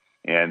Stewart,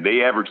 and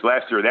they averaged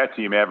last year. That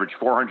team averaged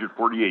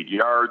 448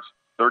 yards,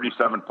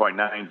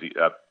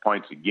 37.9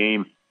 points a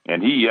game,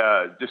 and he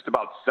just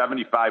about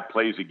 75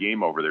 plays a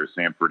game over there.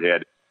 Samford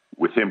had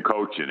with him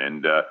coaching,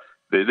 and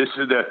this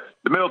is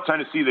the Middle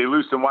Tennessee. They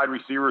lose some wide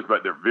receivers,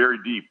 but they're very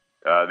deep.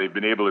 They've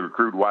been able to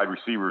recruit wide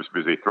receivers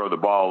because they throw the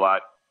ball a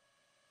lot.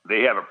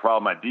 They have a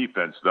problem on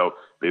defense, though.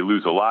 They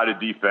lose a lot of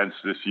defense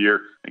this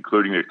year,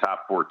 including their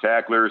top 4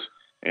 tacklers.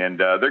 And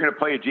they're going to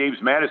play a James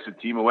Madison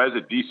team who has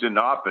a decent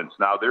offense.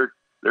 Now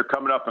they're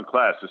coming up in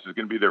class. This is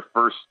going to be their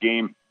first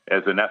game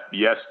as an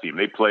FBS team.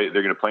 They're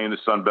going to play in the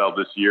Sun Belt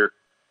this year,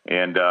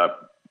 and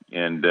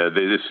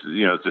they just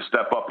it's a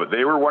step up. But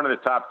they were one of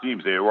the top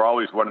teams. They were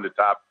always one of the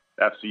top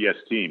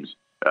FCS teams.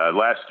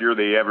 Last year,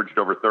 they averaged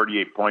over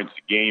 38 points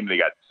a game. They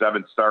got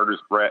 7 starters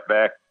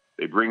back.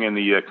 They bring in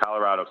the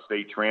Colorado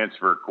State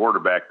transfer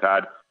quarterback,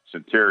 Todd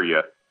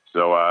Centeria.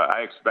 So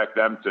I expect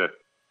them to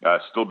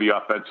still be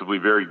offensively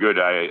very good.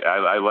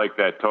 I like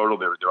that total.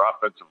 Their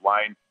offensive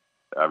line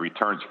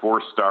returns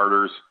 4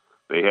 starters.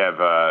 They have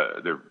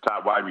their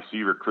top wide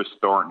receiver, Chris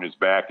Thornton, is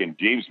back. And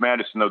James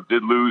Madison, though,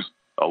 did lose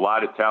a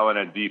lot of talent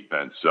on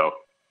defense. So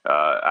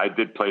I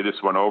did play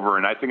this one over,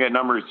 and I think that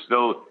number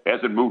still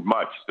hasn't moved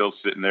much, still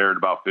sitting there at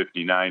about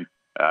 59.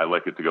 I'd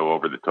like it to go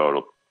over the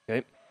total.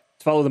 Okay.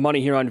 Let's follow the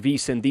money here on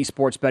VSiN, the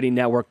Sports Betting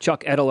Network.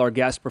 Chuck Edel, our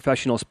guest,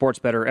 professional sports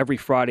bettor, every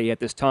Friday at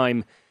this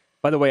time.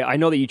 By the way, I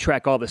know that you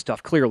track all this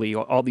stuff clearly,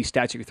 all these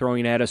stats that you're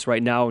throwing at us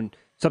right now, and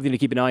something to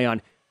keep an eye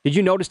on. Did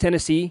you notice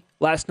Tennessee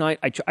last night?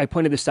 I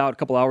pointed this out a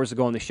couple hours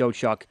ago on the show,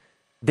 Chuck.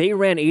 They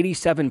ran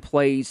 87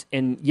 plays,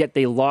 and yet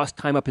they lost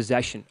time of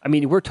possession. I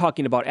mean, we're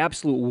talking about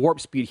absolute warp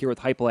speed here with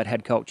Heupel at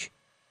head coach.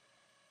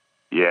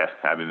 Yeah,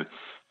 I mean,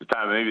 the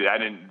time maybe I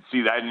didn't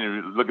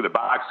even look at the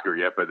box score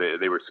yet, but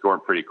they were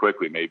scoring pretty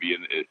quickly. Maybe,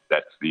 and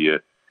that's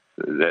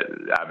that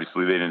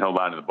obviously they didn't hold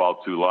on to the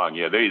ball too long.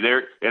 Yeah, they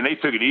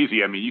took it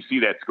easy. I mean, you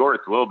see that score;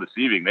 it's a little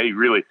deceiving. They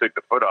really took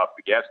the foot off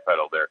the gas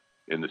pedal there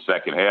in the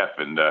second half,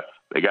 and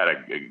they got a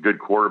good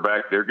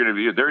quarterback. They're going to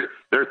be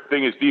their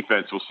thing is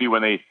defense. We'll see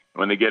when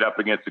they get up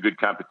against a good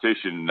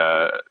competition,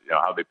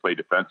 how they play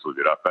defensively.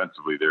 But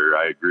offensively,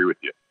 I agree with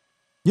you.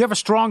 You have a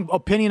strong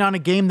opinion on a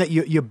game that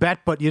you bet,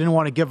 but you didn't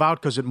want to give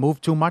out because it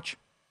moved too much?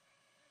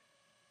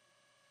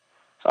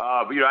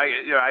 There's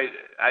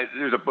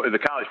the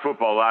college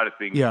football, a lot of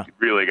things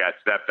really got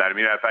stepped on. I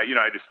mean,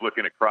 I just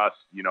looking across,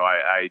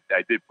 I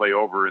did play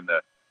over in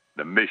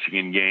the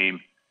Michigan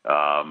game.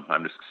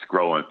 I'm just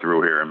scrolling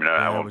through here. I mean,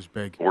 I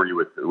won't bore you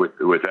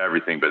with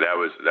everything, but that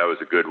was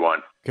a good one.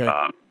 Okay.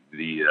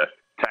 The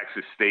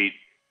Texas State,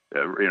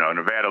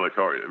 Nevada looked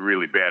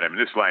really bad. I mean,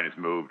 this line has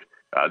moved.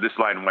 This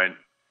line went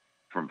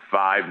from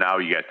 5. Now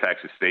you got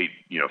Texas State,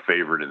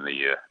 favored in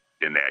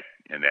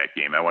that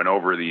game. I went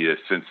over the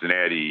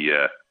Cincinnati,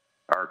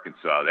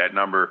 Arkansas. That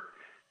number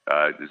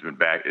has been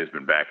back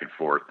and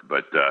forth.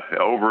 But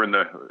over in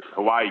the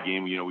Hawaii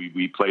game,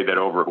 we played that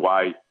over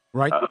Hawaii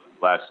Right.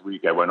 Last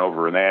week I went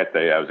over in that.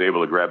 I was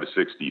able to grab a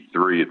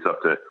 63. It's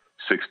up to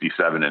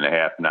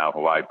 67.5 now.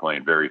 Hawaii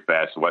playing very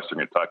fast. Western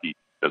Kentucky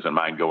doesn't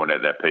mind going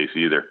at that pace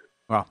either.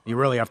 Well, you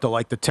really have to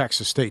like the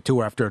Texas State,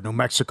 too, after New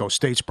Mexico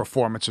State's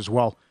performance as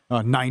well.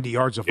 90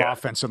 yards of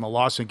offense in the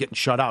loss and getting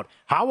shut out.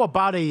 How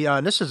about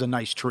this is a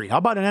nice treat. How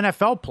about an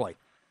NFL play?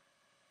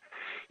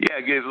 Yeah,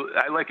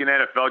 I like an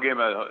NFL game.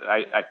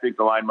 I think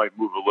the line might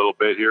move a little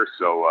bit here,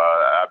 so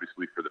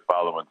obviously for the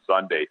following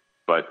Sunday.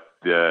 But,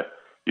 the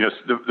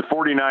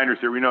 49ers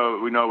here, we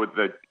know with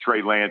the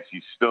Trey Lance,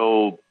 he's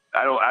still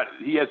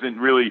he hasn't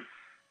really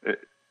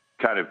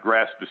kind of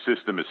grasped the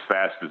system as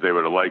fast as they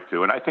would have liked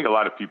to. And I think a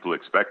lot of people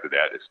expected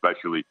that,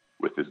 especially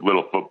with as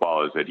little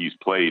football as that he's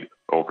played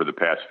over the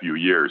past few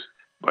years.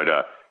 But,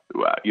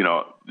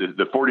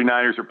 the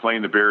 49ers are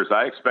playing the Bears.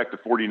 I expect the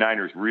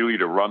 49ers really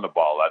to run the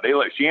ball.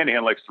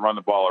 Shanahan likes to run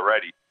the ball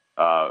already.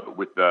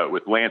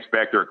 With Lance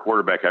back there at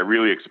quarterback, I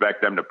really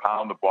expect them to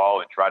pound the ball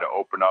and try to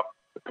open up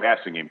the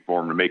passing game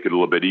for him to make it a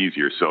little bit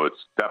easier. So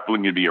it's definitely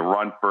going to be a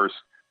run-first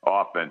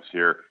offense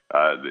here.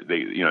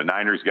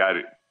 Niners got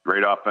a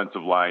great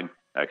offensive line.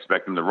 I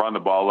expect them to run the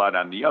ball a lot.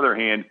 On the other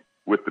hand,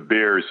 with the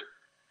Bears,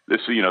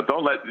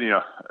 don't let,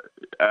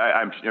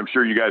 I'm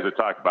sure you guys have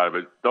talked about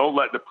it, but don't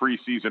let the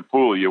preseason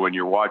fool you when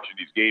you're watching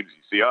these games.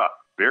 You see,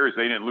 Bears,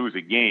 they didn't lose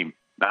a game.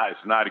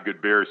 It's not a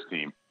good Bears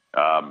team.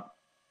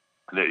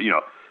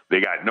 They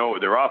got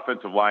their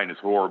offensive line is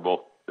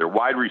horrible. Their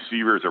wide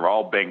receivers are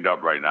all banged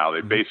up right now.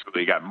 They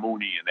basically got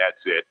Mooney and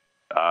that's it.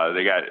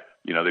 They got,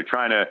 they're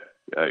trying to,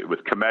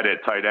 with Kmet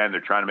at tight end,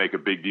 they're trying to make a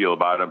big deal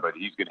about him, but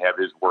he's going to have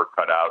his work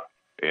cut out.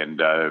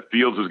 And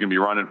Fields is going to be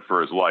running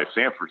for his life.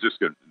 San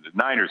Francisco, the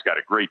Niners got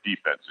a great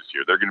defense this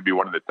year. They're going to be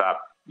one of the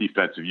top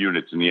defensive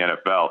units in the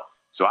NFL.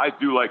 So I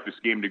do like this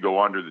game to go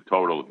under the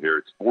total here.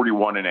 It's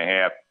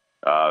 41.5.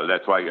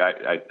 That's why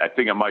I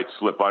think I might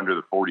slip under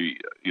the 40,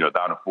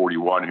 down to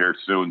 41 here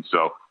soon.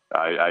 So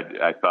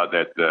I thought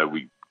that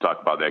we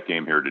talked about that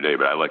game here today,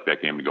 but I like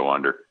that game to go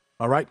under.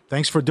 All right.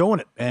 Thanks for doing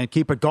it, and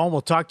keep it going.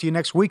 We'll talk to you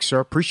next week, sir.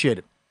 Appreciate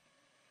it.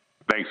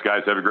 Thanks,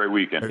 guys. Have a great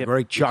weekend.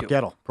 Great Chuck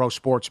Edel, Pro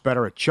Sports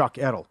Better at Chuck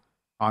Edel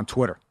on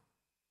Twitter.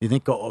 You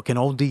think, can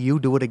old DU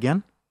do it again?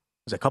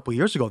 It was a couple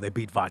years ago they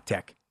beat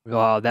Vatech.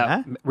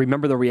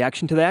 Remember the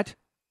reaction to that?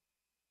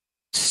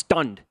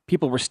 Stunned.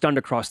 People were stunned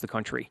across the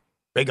country.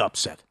 Big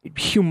upset.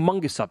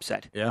 Humongous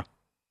upset. Yeah.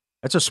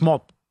 That's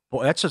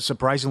a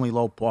surprisingly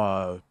low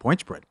point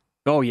spread.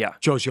 Oh, yeah.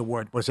 Shows you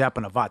what's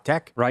happened to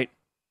Vatech. Right.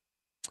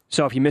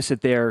 So if you miss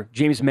it there,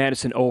 James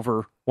Madison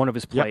over one of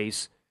his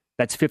plays. Yep.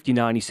 That's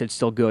 59. He said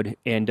still good.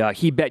 And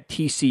he bet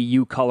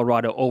TCU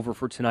Colorado over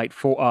for tonight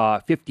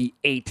for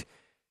 58.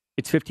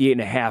 It's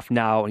 58.5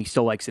 now, and he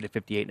still likes it at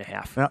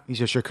 58.5. Yeah,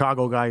 he's a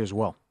Chicago guy as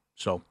well.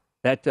 So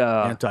that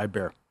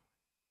anti-Bear.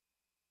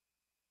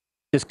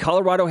 Does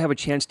Colorado have a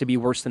chance to be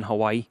worse than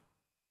Hawaii?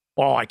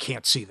 Oh, I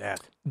can't see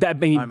that.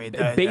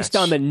 Based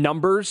on the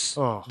numbers,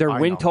 their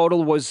win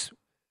total was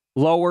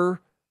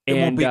lower.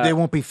 They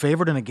won't be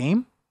favored in a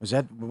game?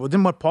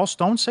 Didn't what Paul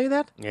Stone say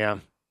that? Yeah.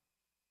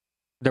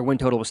 Their win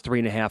total was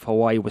 3.5.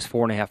 Hawaii was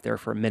 4.5 there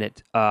for a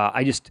minute.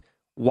 I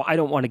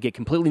don't want to get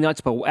completely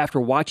nuts, but after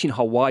watching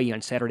Hawaii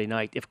on Saturday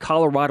night, if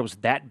Colorado's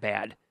that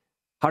bad,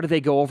 how did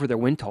they go over their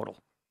win total?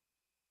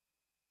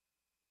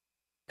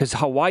 Because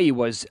Hawaii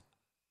was,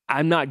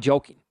 I'm not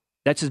joking,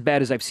 that's as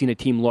bad as I've seen a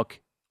team look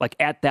like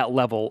at that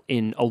level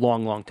in a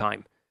long, long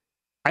time.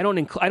 I don't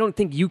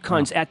think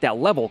UConn's at that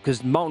level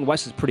because Mountain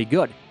West is pretty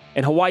good,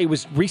 and Hawaii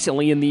was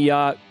recently in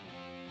the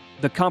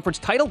conference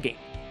title game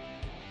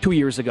 2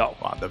 years ago.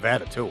 Wow,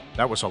 Nevada too.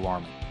 That was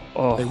alarming.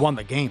 Oh. They won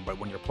the game, but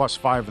when you're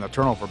 +5 in the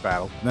turnover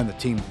battle, and then the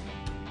team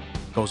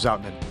goes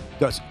out and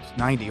does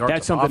 90 yards.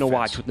 That's something offense. To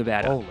watch with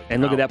Nevada. Holy and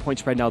cow. Look at that point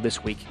spread now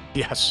this week.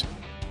 Yes.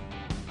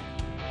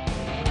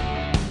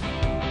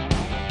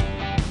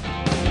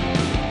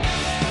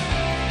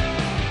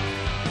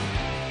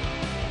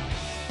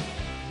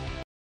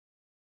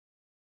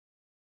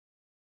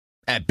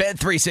 At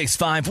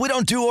Bet365, we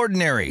don't do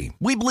ordinary.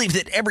 We believe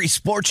that every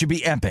sport should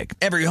be epic.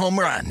 Every home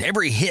run,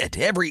 every hit,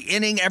 every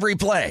inning, every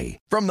play.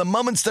 From the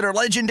moments that are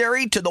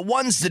legendary to the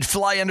ones that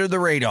fly under the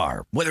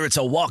radar. Whether it's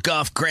a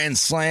walk-off grand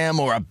slam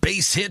or a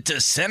base hit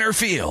to center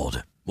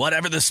field.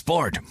 Whatever the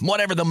sport,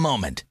 whatever the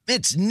moment.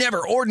 It's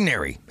never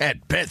ordinary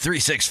at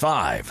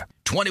Bet365.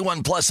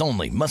 21 plus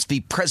only. Must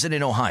be present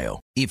in Ohio.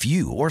 If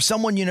you or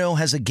someone you know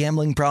has a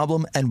gambling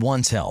problem and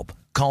wants help,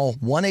 call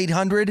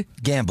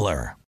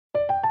 1-800-GAMBLER.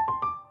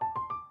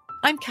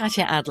 I'm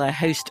Katya Adler,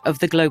 host of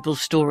The Global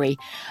Story.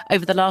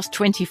 Over the last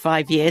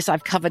 25 years,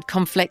 I've covered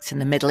conflicts in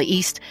the Middle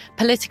East,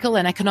 political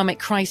and economic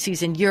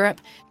crises in Europe,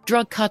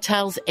 drug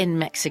cartels in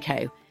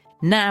Mexico.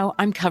 Now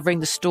I'm covering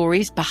the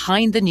stories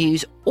behind the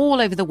news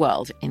all over the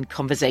world in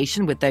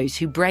conversation with those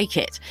who break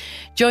it.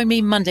 Join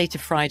me Monday to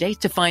Friday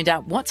to find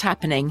out what's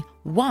happening,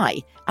 why,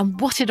 and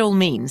what it all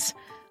means.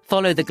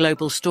 Follow The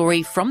Global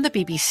Story from the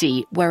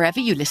BBC wherever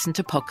you listen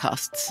to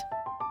podcasts.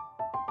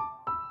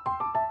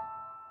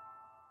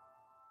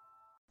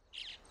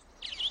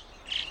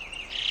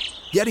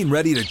 Getting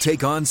ready to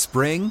take on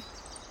spring?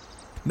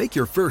 Make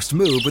your first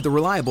move with the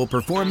reliable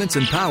performance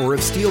and power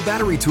of Steel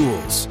battery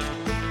tools.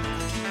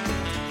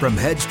 From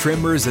hedge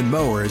trimmers and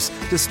mowers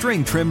to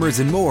string trimmers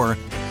and more,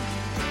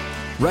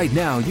 right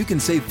now you can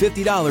save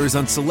 $50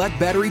 on select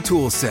battery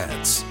tool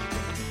sets.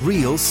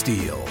 Real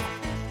Steel.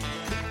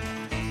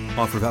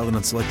 Offer valid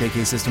on select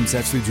AK system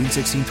sets through June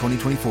 16,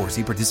 2024.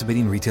 See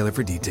participating retailer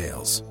for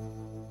details.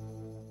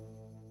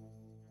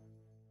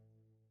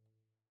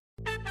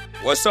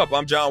 What's up?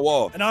 I'm John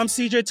Wall. And I'm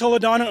CJ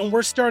Toledano, and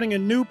we're starting a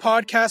new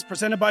podcast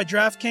presented by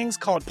DraftKings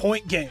called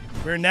Point Game.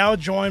 We're now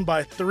joined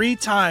by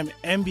three-time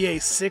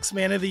NBA Sixth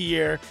Man of the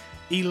Year,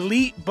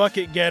 elite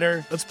bucket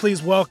getter. Let's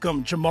please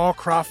welcome Jamal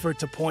Crawford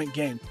to Point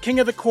Game. King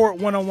of the Court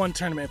one-on-one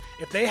tournament.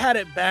 If they had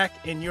it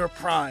back in your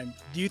prime,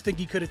 do you think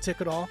you could have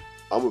took it all?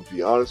 I'm going to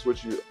be honest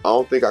with you. I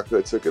don't think I could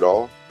have took it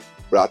all,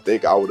 but I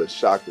think I would have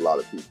shocked a lot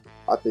of people.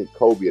 I think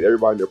Kobe and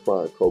everybody in their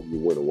prime, Kobe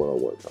would win a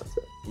one-on-one contest.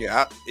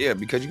 Yeah,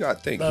 because you got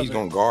to think, he's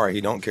going to guard.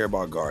 He don't care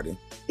about guarding.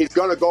 He's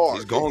going to guard.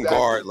 He's going to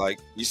guard. Like,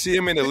 you see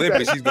him in the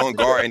Olympics, he's going to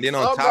guard. And then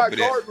on top of that. I'm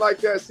not guarding like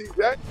that,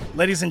 CJ.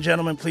 Ladies and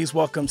gentlemen, please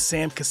welcome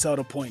Sam Cassell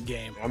to Point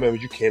Game. I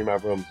remember you came to my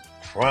room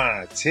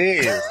crying,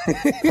 tears,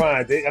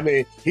 crying. I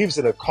mean, he was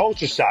in a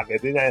culture shock. And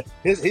then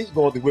he's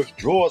going through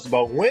withdrawals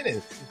about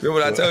winning.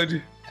 Remember what I told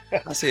you?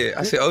 I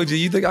said, OG,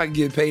 you think I can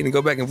get paid and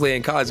go back and play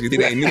in college because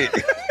it ain't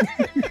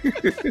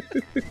it?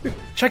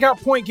 Check out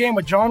Point Game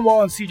with John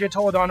Wall and CJ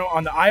Toledano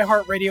on the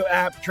iHeartRadio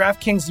app,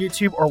 DraftKings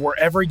YouTube, or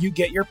wherever you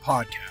get your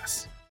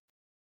podcasts.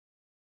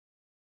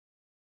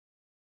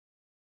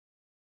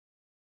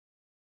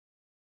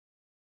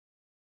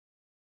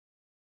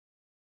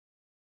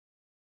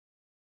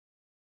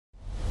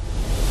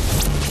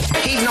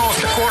 He knows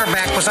the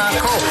quarterback was on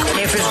coke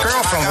if his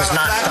girlfriend was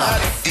not done.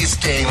 These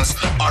games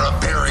are a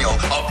burial,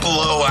 a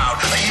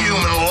blowout, a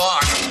human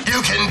lock.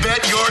 You can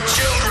bet your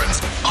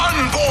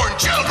unborn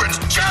children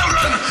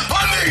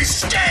on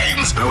these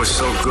games. I was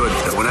so good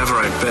that whenever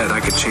I bet, I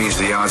could change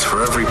the odds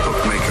for every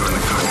bookmaker in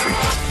the country.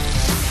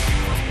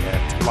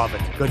 Yeah, love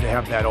it. Good to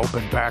have that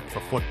open back for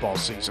football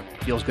season.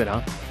 Feels good,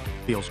 huh?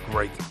 Feels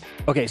great.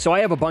 Okay, so I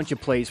have a bunch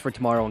of plays for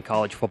tomorrow in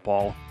college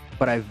football,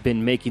 but I've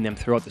been making them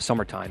throughout the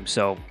summertime,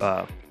 so...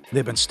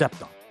 they've been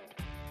stepped on.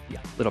 Yeah,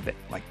 a little bit.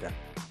 Like that.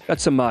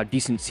 Got some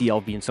decent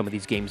CLV in some of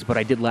these games, but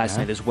I did last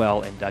night as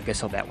well, and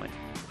guess how that went?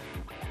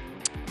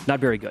 Not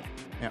very good.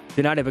 Yeah.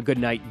 Did not have a good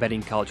night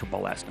betting college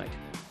football last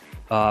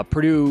night.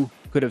 Purdue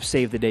could have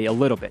saved the day a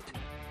little bit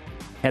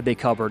had they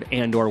covered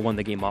and or won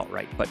the game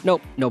outright. But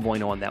nope, no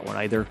bueno on that one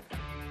either.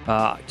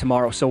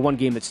 Tomorrow, so one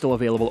game that's still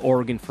available,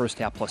 Oregon first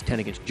half plus 10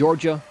 against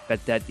Georgia.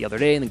 Bet that the other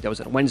day. I think that was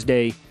on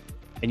Wednesday.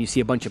 And you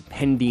see a bunch of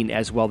pending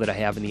as well that I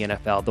have in the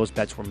NFL. Those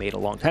bets were made a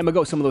long time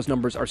ago. Some of those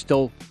numbers are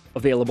still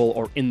available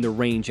or in the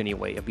range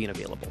anyway of being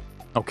available.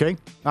 Okay.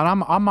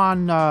 And I'm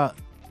on,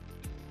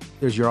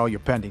 there's all your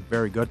pending.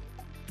 Very good.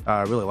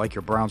 I really like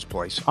your Browns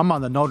place. I'm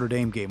on the Notre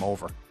Dame game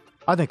over.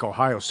 I think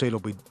Ohio State will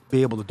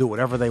be able to do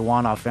whatever they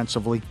want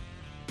offensively.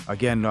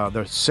 Again,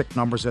 the sick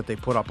numbers that they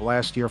put up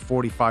last year,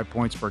 45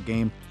 points per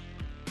game,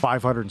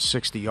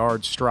 560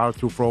 yards. Stroud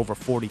threw for over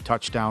 40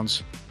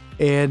 touchdowns.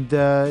 And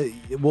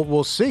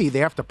we'll see. They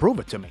have to prove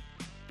it to me.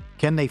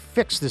 Can they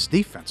fix this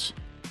defense?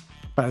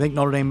 But I think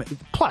Notre Dame,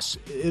 plus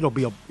it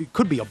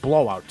could be a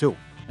blowout too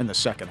in the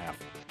second half.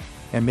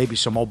 And maybe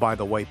some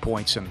by-the-way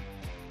points and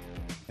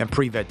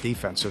pre-vet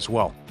defense as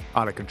well,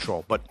 out of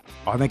control. But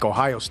I think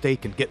Ohio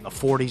State can get in the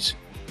 40s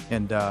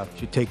and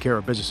should take care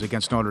of business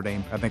against Notre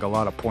Dame. I think a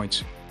lot of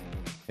points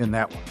in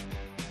that one.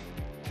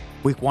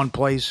 Week 1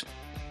 plays.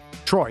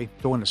 Troy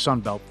doing the Sun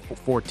Belt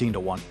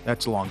 14-1.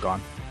 That's long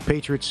gone.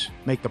 Patriots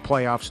make the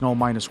playoffs, no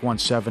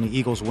 -170.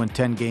 Eagles win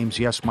 10 games,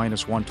 yes,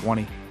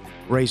 -120.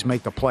 Rays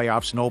make the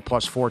playoffs, no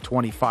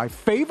 +425.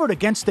 Favored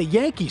against the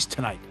Yankees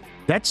tonight.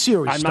 That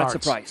series starts. I'm not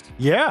surprised.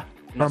 Yeah.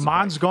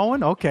 Herman's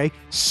going? Okay.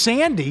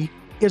 Sandy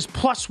is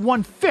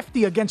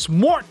 +150 against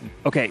Morton.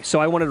 Okay, so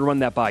I wanted to run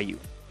that by you.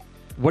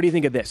 What do you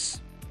think of this?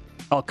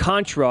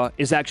 Alcantara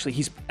is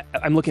actually,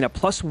 I'm looking at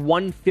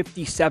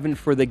 +157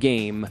 for the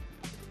game.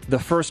 The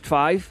first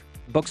 5,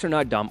 books are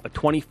not dumb, a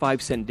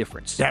 25-cent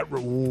difference.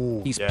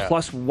 He's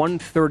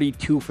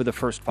 +132 for the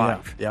first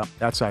 5. Yeah,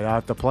 that's I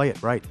have to play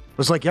it, right. It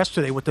was like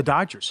yesterday with the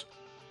Dodgers.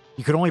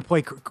 You could only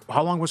play,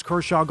 how long was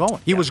Kershaw going?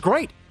 He was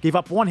great. Gave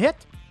up 1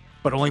 hit,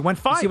 but only went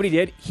 5. You see what he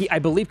did? I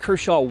believe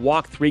Kershaw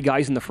walked 3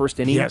 guys in the first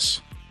inning.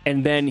 Yes.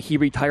 And then he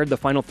retired the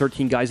final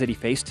 13 guys that he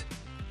faced.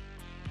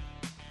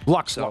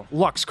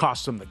 Lux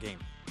cost him the game.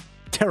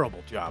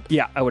 Terrible job.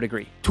 Yeah, I would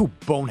agree. 2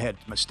 bonehead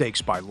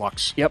mistakes by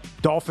Lux. Yep.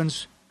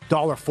 Dolphins,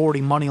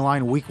 $1.40 money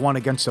line week 1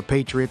 against the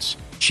Patriots.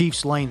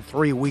 Chiefs lane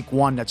 3 week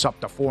 1. That's up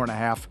to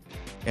 4.5.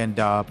 And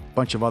a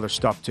bunch of other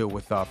stuff, too,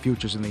 with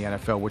futures in the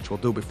NFL, which we'll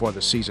do before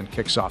the season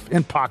kicks off.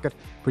 In Pocket,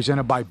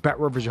 presented by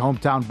BetRivers, your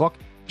hometown book.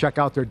 Check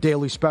out their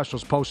daily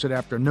specials posted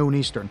after noon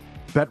Eastern.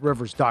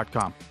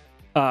 BetRivers.com.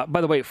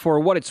 By the way, for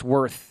what it's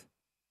worth,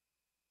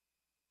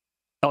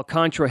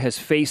 Alcantara has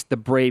faced the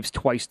Braves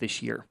twice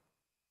this year.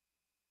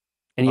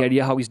 Any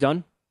idea how he's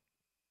done?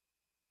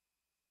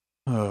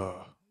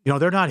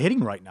 They're not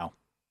hitting right now.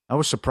 I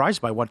was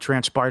surprised by what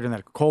transpired in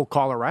that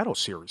Colorado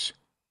series.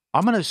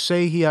 I'm going to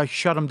say he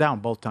shut him down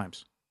both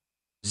times.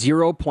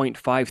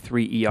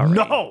 0.53 ERA.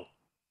 No!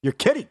 You're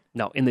kidding.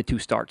 No, in the 2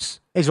 starts.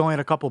 He's only had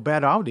a couple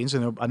bad outings,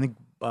 and I think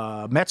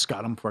Mets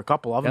got him for a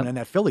couple of them, and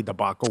that Philly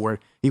debacle where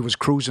he was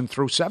cruising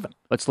through 7.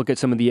 Let's look at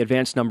some of the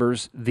advanced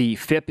numbers. The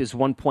FIP is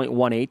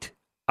 1.18,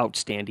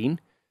 outstanding.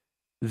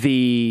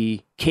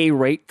 The K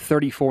rate,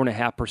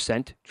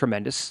 34.5%,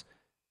 tremendous.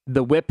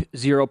 The WHIP,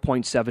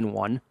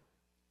 0.71.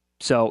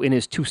 So in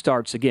his 2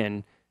 starts,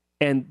 again,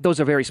 and those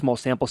are very small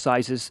sample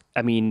sizes.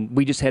 I mean,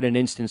 we just had an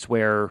instance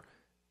where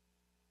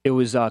it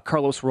was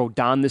Carlos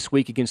Rodon this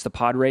week against the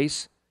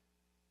Padres,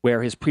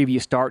 where his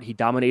previous start, he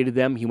dominated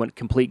them. He went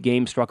complete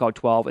game, struck out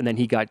 12, and then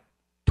he got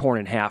torn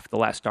in half the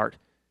last start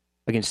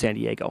against San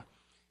Diego.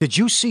 Did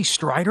you see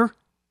Strider?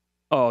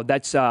 Oh,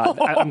 that's.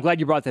 I'm glad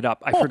you brought that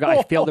up. I forgot.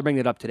 I failed to bring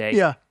that up today.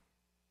 Yeah.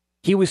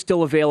 He was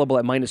still available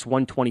at minus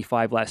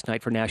 125 last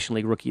night for National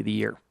League Rookie of the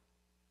Year.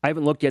 I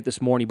haven't looked yet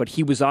this morning, but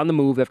he was on the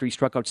move after he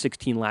struck out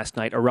 16 last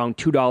night, around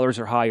 $2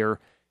 or higher.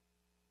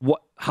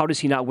 How does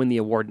he not win the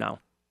award now?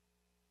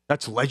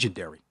 That's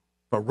legendary.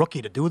 For a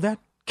rookie to do that?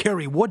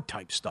 Kerry Wood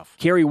type stuff.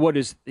 Kerry Wood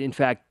is, in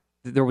fact,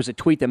 there was a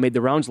tweet that made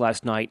the rounds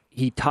last night.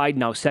 He tied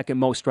now second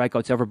most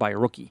strikeouts ever by a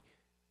rookie.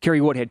 Kerry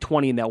Wood had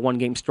 20 in that one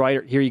game.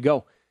 Strider, here you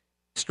go.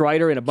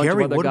 Strider and a bunch of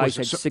other guys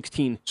had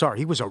 16. Sorry,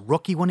 he was a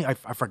rookie when I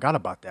forgot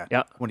about that.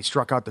 Yeah. When he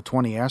struck out the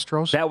 20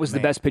 Astros. That was the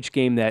best pitch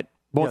game that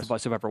both of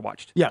us have ever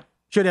watched. Yeah.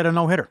 Should have had a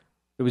no-hitter.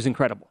 It was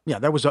incredible. Yeah,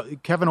 that was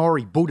Kevin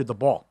Ory booted the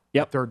ball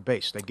at third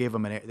base. They gave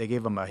him a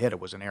hit. It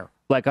was an error.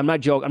 Like, I'm not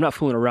joking. I'm not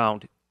fooling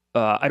around.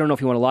 I don't know if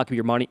you want to lock up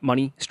your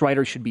money.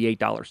 Strider should be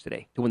 $8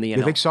 today to win the NL.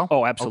 You think so?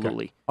 Oh,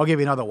 absolutely. Okay. I'll give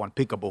you another one.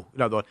 Peekaboo.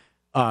 Another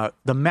one.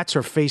 The Mets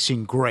are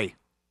facing Gray.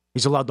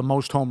 He's allowed the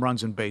most home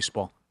runs in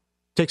baseball.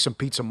 Take some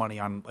pizza money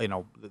on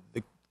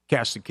the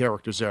cast of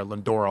characters there.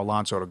 Lindor,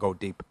 Alonso to go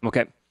deep.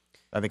 Okay.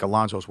 I think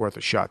Alonso's worth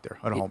a shot there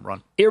on a home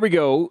run. Here we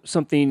go.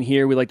 Something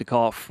here we like to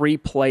call Free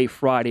Play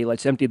Friday.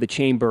 Let's empty the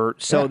chamber.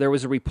 So there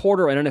was a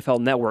reporter on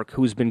NFL Network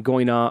who's been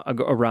going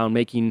around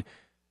making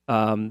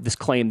this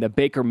claim that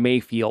Baker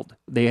Mayfield,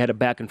 they had a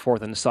back and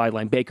forth on the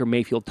sideline. Baker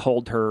Mayfield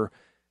told her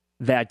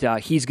that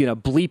he's going to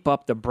bleep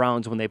up the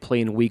Browns when they play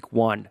in Week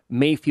 1.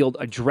 Mayfield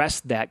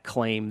addressed that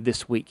claim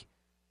this week.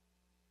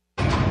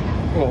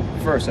 Well,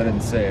 first, I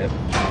didn't say it.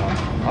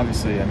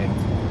 Obviously, I mean,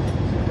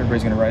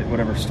 everybody's going to write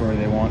whatever story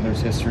they want.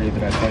 There's history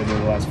that I've played over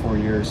the last 4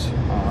 years.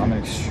 I'm an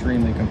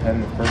extremely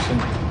competitive person.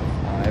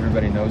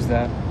 Everybody knows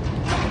that.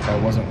 If I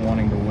wasn't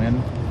wanting to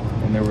win,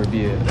 then there would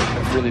be a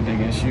really big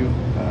issue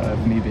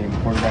of me being the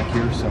quarterback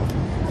here. So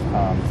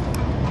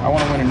I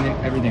want to win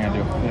in everything I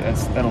do.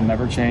 That'll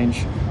never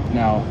change.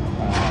 Now,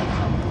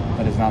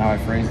 that is not how I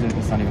phrased it.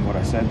 It's not even what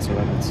I said, so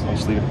I'll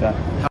just leave it at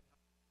that.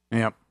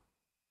 Yep.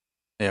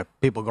 Yeah,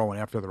 people going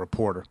after the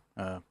reporter.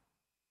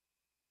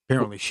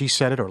 Apparently she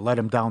said it or let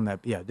him down that.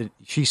 Yeah,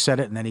 she said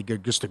it and then he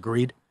just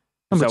agreed.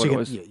 Is that what it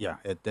was? Yeah,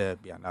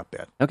 not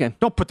bad. Okay.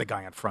 Don't put the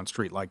guy on Front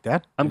Street like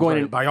that.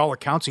 By all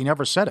accounts, he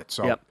never said it.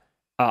 So. Yep.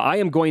 I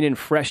am going in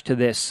fresh to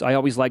this. I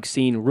always like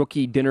seeing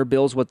rookie dinner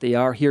bills, what they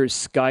are. Here is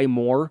Sky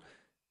Moore,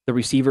 the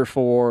receiver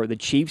for the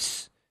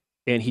Chiefs,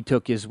 and he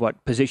took his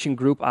position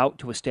group out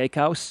to a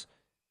steakhouse,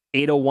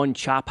 801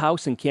 Chop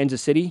House in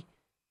Kansas City.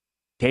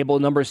 Table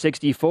number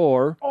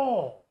 64.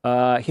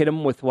 Hit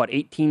him with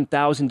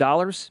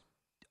 $18,000.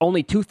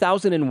 Only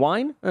 $2,000 in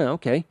wine? Oh,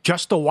 okay.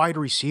 Just the wide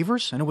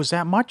receivers, and it was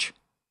that much?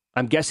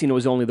 I'm guessing it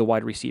was only the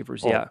wide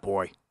receivers. Yeah. Oh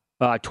boy.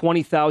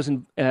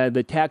 $20,000.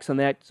 The tax on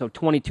that, so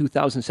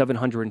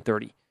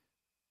 $22,730.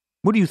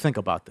 What do you think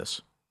about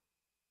this?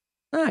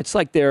 It's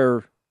like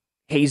they're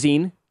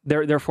hazing.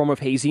 Their form of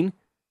hazing.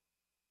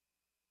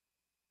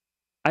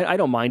 I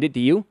don't mind it. Do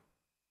you?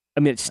 I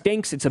mean, it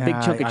stinks. It's a big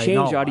chunk of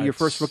change out of your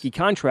first rookie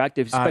contract,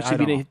 especially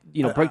if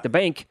you didn't break the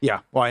bank.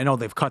 Yeah. Well, I know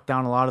they've cut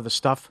down a lot of the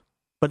stuff,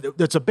 but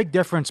there's a big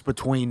difference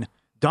between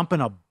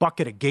dumping a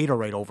bucket of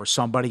Gatorade over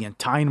somebody and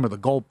tying them to the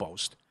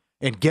goalpost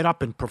and get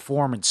up and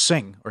perform and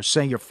sing or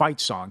say your fight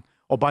song.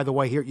 Oh, by the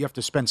way, here you have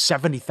to spend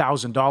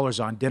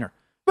 $70,000 on dinner.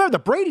 Remember the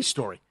Brady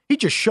story? He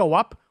just show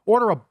up,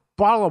 order a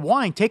bottle of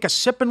wine, take a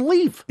sip, and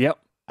leave. Yep.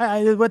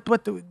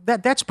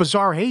 That's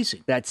bizarre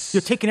hazing.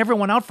 You're taking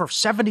everyone out for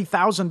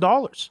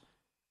 $70,000.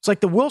 It's like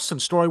the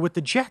Wilson story with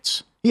the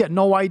Jets. He had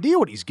no idea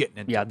what he's getting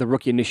into. Yeah, the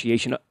rookie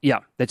initiation. Yeah,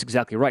 that's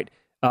exactly right.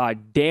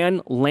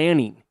 Dan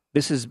Lanning.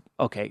 This is,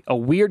 a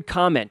weird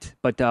comment,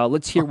 but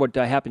let's hear what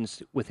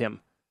happens with him.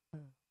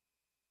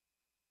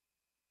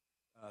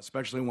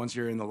 Especially once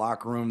you're in the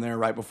locker room there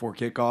right before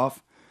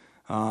kickoff.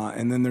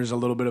 And then there's a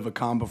little bit of a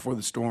calm before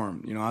the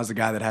storm. You know, I was the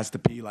guy that has to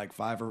pee like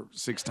 5 or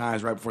 6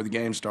 times right before the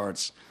game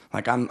starts.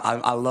 Like,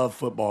 I love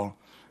football.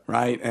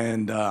 Right,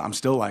 and I'm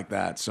still like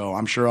that. So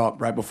I'm sure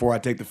right before I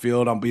take the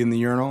field, I'll be in the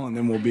urinal, and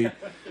then we'll be,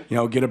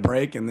 get a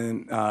break, and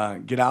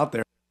then get out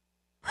there.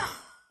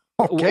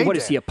 Okay. What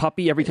is he, a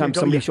puppy every time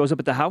somebody shows up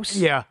at the house?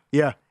 Yeah.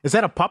 Is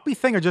that a puppy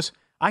thing or just?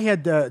 I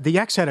had the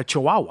ex had a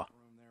Chihuahua,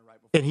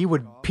 and he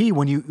would pee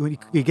when you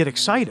get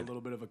excited.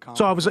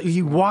 So I was like,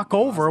 you walk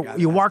over,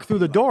 you walk through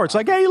the door. It's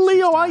like, hey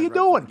Leo, how you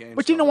doing?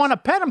 But you don't want to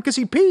pet him because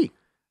he pee.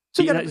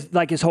 So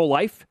like his whole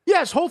life? Yeah,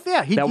 his whole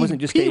thing. That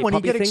wasn't just a a when he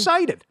puppy get thing?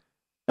 excited.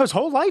 His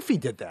whole life he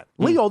did that.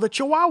 Leo the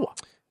Chihuahua.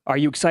 Are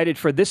you excited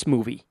for this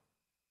movie?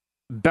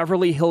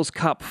 Beverly Hills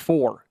Cop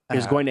 4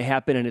 is going to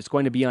happen, and it's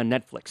going to be on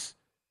Netflix.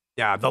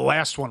 Yeah, the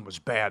last one was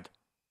bad.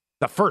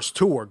 The first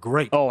two were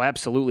great. Oh,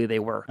 absolutely, they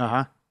were.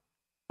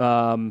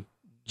 Uh-huh.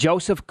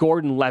 Joseph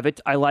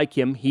Gordon-Levitt, I like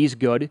him. He's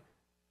good.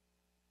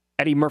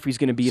 Eddie Murphy's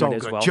going to be in it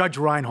as well. Judge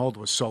Reinhold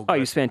was so good. Oh,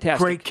 he's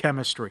fantastic. Great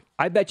chemistry.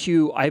 I bet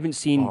you I haven't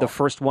seen the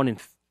first one in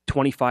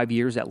 25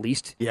 years at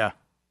least. Yeah.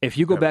 If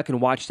you go back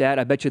and watch that,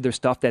 I bet you there's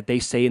stuff that they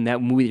say in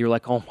that movie that you're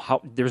like,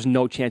 there's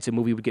no chance a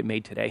movie would get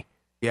made today.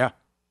 Yeah.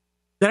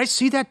 Did I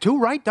see that too,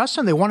 right,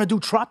 Dustin? They want to do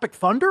Tropic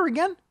Thunder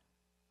again?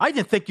 I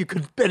didn't think you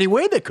could, any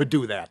way they could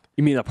do that.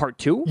 You mean a part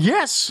 2?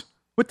 Yes.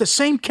 With the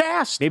same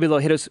cast. Maybe they'll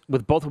hit us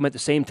with both of them at the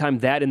same time,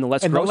 that and the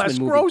Les Grossman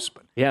movie.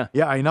 Grossman. Yeah.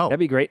 Yeah, I know. That'd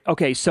be great.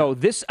 Okay, so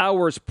this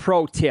hour's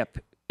pro tip,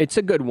 it's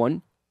a good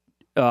one.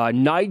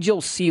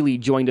 Nigel Seeley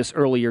joined us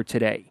earlier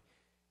today.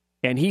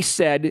 And he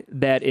said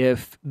that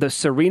if the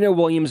Serena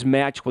Williams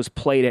match was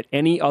played at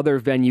any other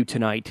venue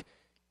tonight,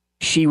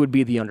 she would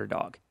be the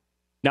underdog.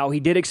 Now, he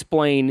did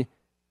explain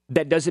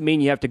that doesn't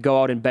mean you have to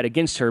go out and bet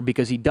against her,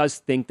 because he does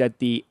think that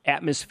the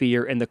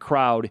atmosphere and the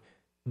crowd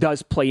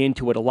does play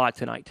into it a lot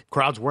tonight.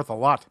 Crowd's worth a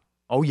lot.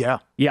 Oh, yeah.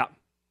 Yeah.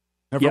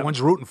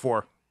 Everyone's rooting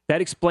for her.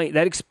 That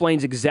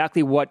explains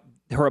exactly what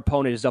her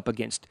opponent is up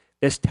against.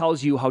 This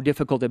tells you how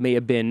difficult it may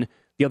have been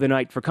the other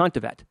night for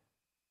Kontavet.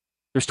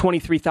 There's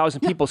 23,000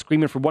 people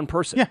screaming for one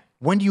person. Yeah.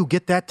 When do you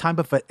get that type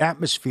of an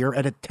atmosphere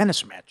at a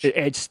tennis match?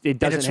 It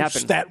doesn't happen.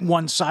 It's that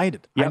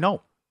one-sided. Yep. I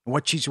know.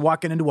 What she's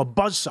walking into a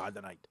buzzsaw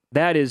tonight.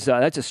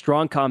 That's a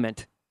strong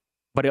comment.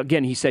 But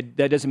again, he said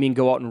that doesn't mean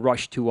go out and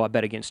rush to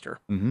bet against her.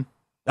 Mm-hmm.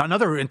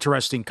 Another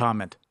interesting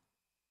comment.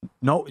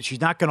 No,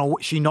 she's not going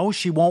to. She knows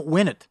she won't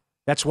win it.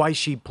 That's why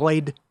she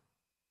played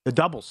the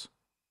doubles.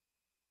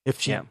 If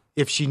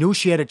she knew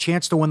she had a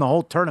chance to win the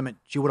whole tournament,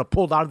 she would have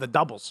pulled out of the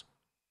doubles.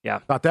 Yeah.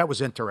 Thought that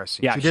was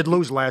interesting. Yeah, she did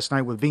lose last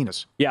night with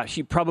Venus. Yeah,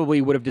 she probably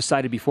would have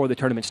decided before the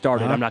tournament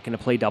started, I'm not going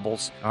to play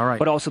doubles. All right.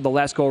 But also the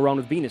last go-around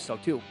with Venus, though,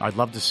 too. I'd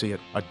love to see it.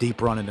 A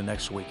deep run into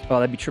next week.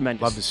 Oh, that'd be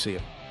tremendous. Love to see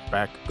it.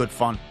 Back. Good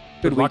fun.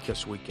 Good luck week.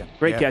 this weekend.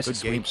 Great guests good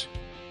this games.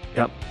 Week.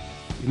 Yep.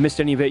 If you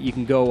missed any of it, you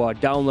can go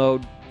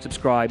download,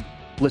 subscribe,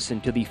 listen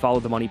to the Follow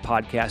the Money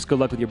podcast. Good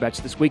luck with your bets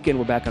this weekend.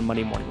 We're back on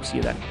Monday morning. We'll see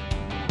you then.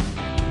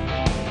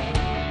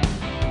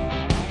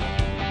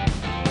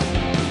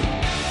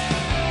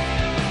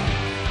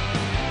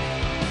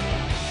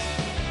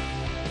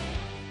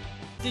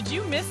 Did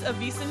you miss a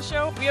VSiN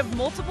show? We have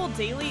multiple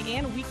daily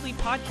and weekly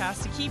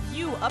podcasts to keep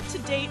you up to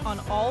date on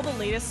all the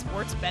latest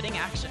sports betting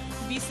action.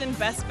 VSiN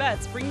Best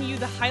Bets bring you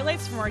the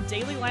highlights from our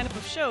daily lineup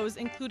of shows,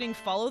 including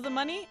Follow the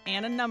Money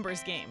and A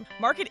Numbers Game.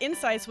 Market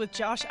Insights with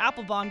Josh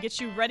Applebaum gets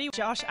you ready.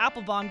 Josh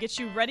Applebaum gets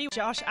you ready.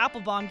 Josh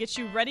Applebaum gets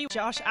you ready.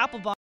 Josh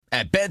Applebaum.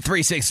 At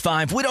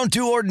Bet365, we don't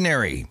do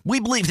ordinary. We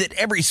believe that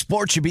every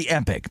sport should be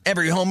epic.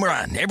 Every home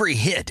run, every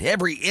hit,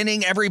 every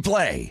inning, every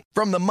play.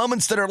 From the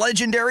moments that are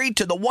legendary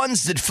to the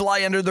ones that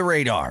fly under the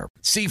radar.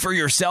 See for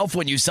yourself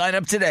when you sign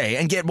up today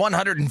and get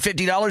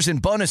 $150 in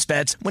bonus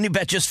bets when you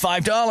bet just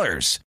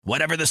 $5.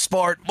 Whatever the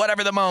sport,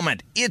 whatever the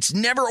moment, it's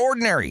never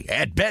ordinary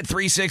at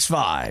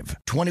Bet365.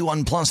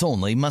 21 plus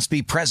only. Must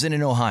be present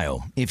in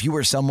Ohio. If you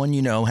or someone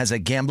you know has a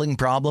gambling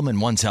problem and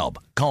wants help,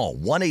 call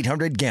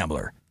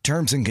 1-800-GAMBLER.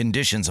 Terms and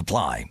conditions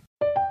apply.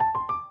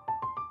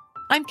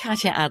 I'm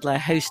Katya Adler,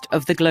 host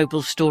of The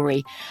Global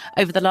Story.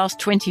 Over the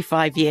last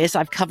 25 years,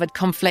 I've covered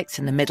conflicts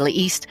in the Middle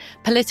East,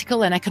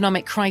 political and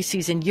economic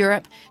crises in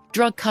Europe,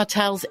 drug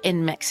cartels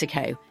in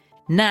Mexico.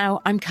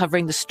 Now I'm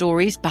covering the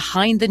stories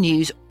behind the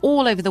news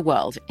all over the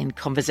world in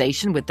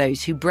conversation with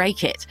those who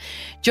break it.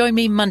 Join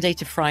me Monday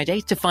to Friday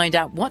to find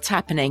out what's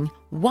happening,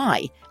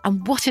 why,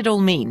 and what it all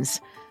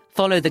means.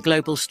 Follow The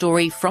Global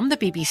Story from the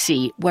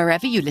BBC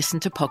wherever you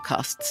listen to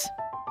podcasts.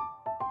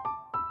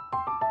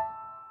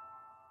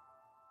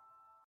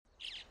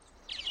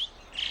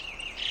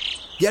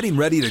 Getting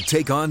ready to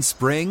take on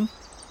spring?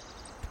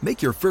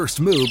 Make your first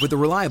move with the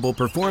reliable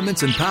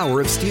performance and power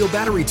of Steel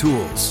battery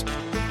tools.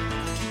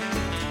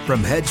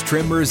 From hedge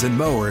trimmers and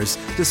mowers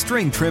to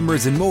string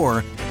trimmers and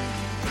more,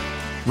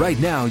 right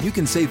now you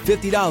can save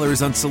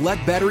 $50 on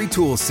select battery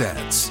tool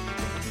sets.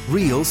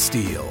 Real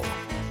Steel.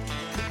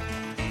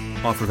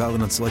 Offer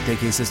valid on select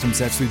AK system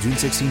sets through June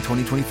 16,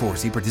 2024.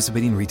 See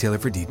participating retailer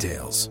for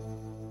details.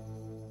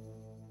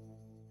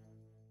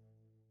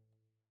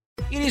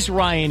 It is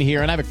Ryan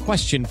here, and I have a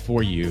question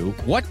for you.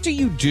 What do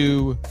you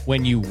do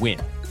when you win?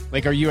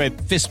 Like, are you a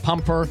fist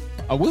pumper,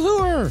 a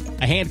woohooer,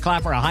 a hand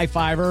clapper, a high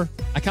fiver?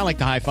 I kind of like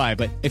the high five,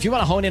 but if you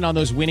want to hone in on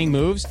those winning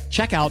moves,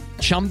 check out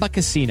Chumba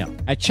Casino.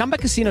 At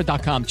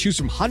ChumbaCasino.com, choose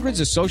from hundreds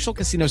of social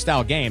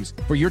casino-style games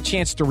for your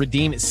chance to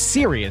redeem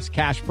serious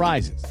cash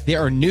prizes.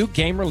 There are new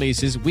game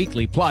releases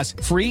weekly, plus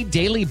free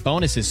daily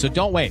bonuses, so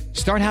don't wait.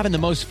 Start having the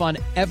most fun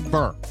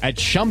ever at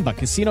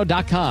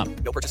ChumbaCasino.com.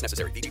 No purchase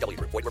necessary. VGW.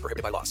 Void where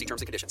prohibited by law. See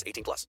terms and conditions. 18+.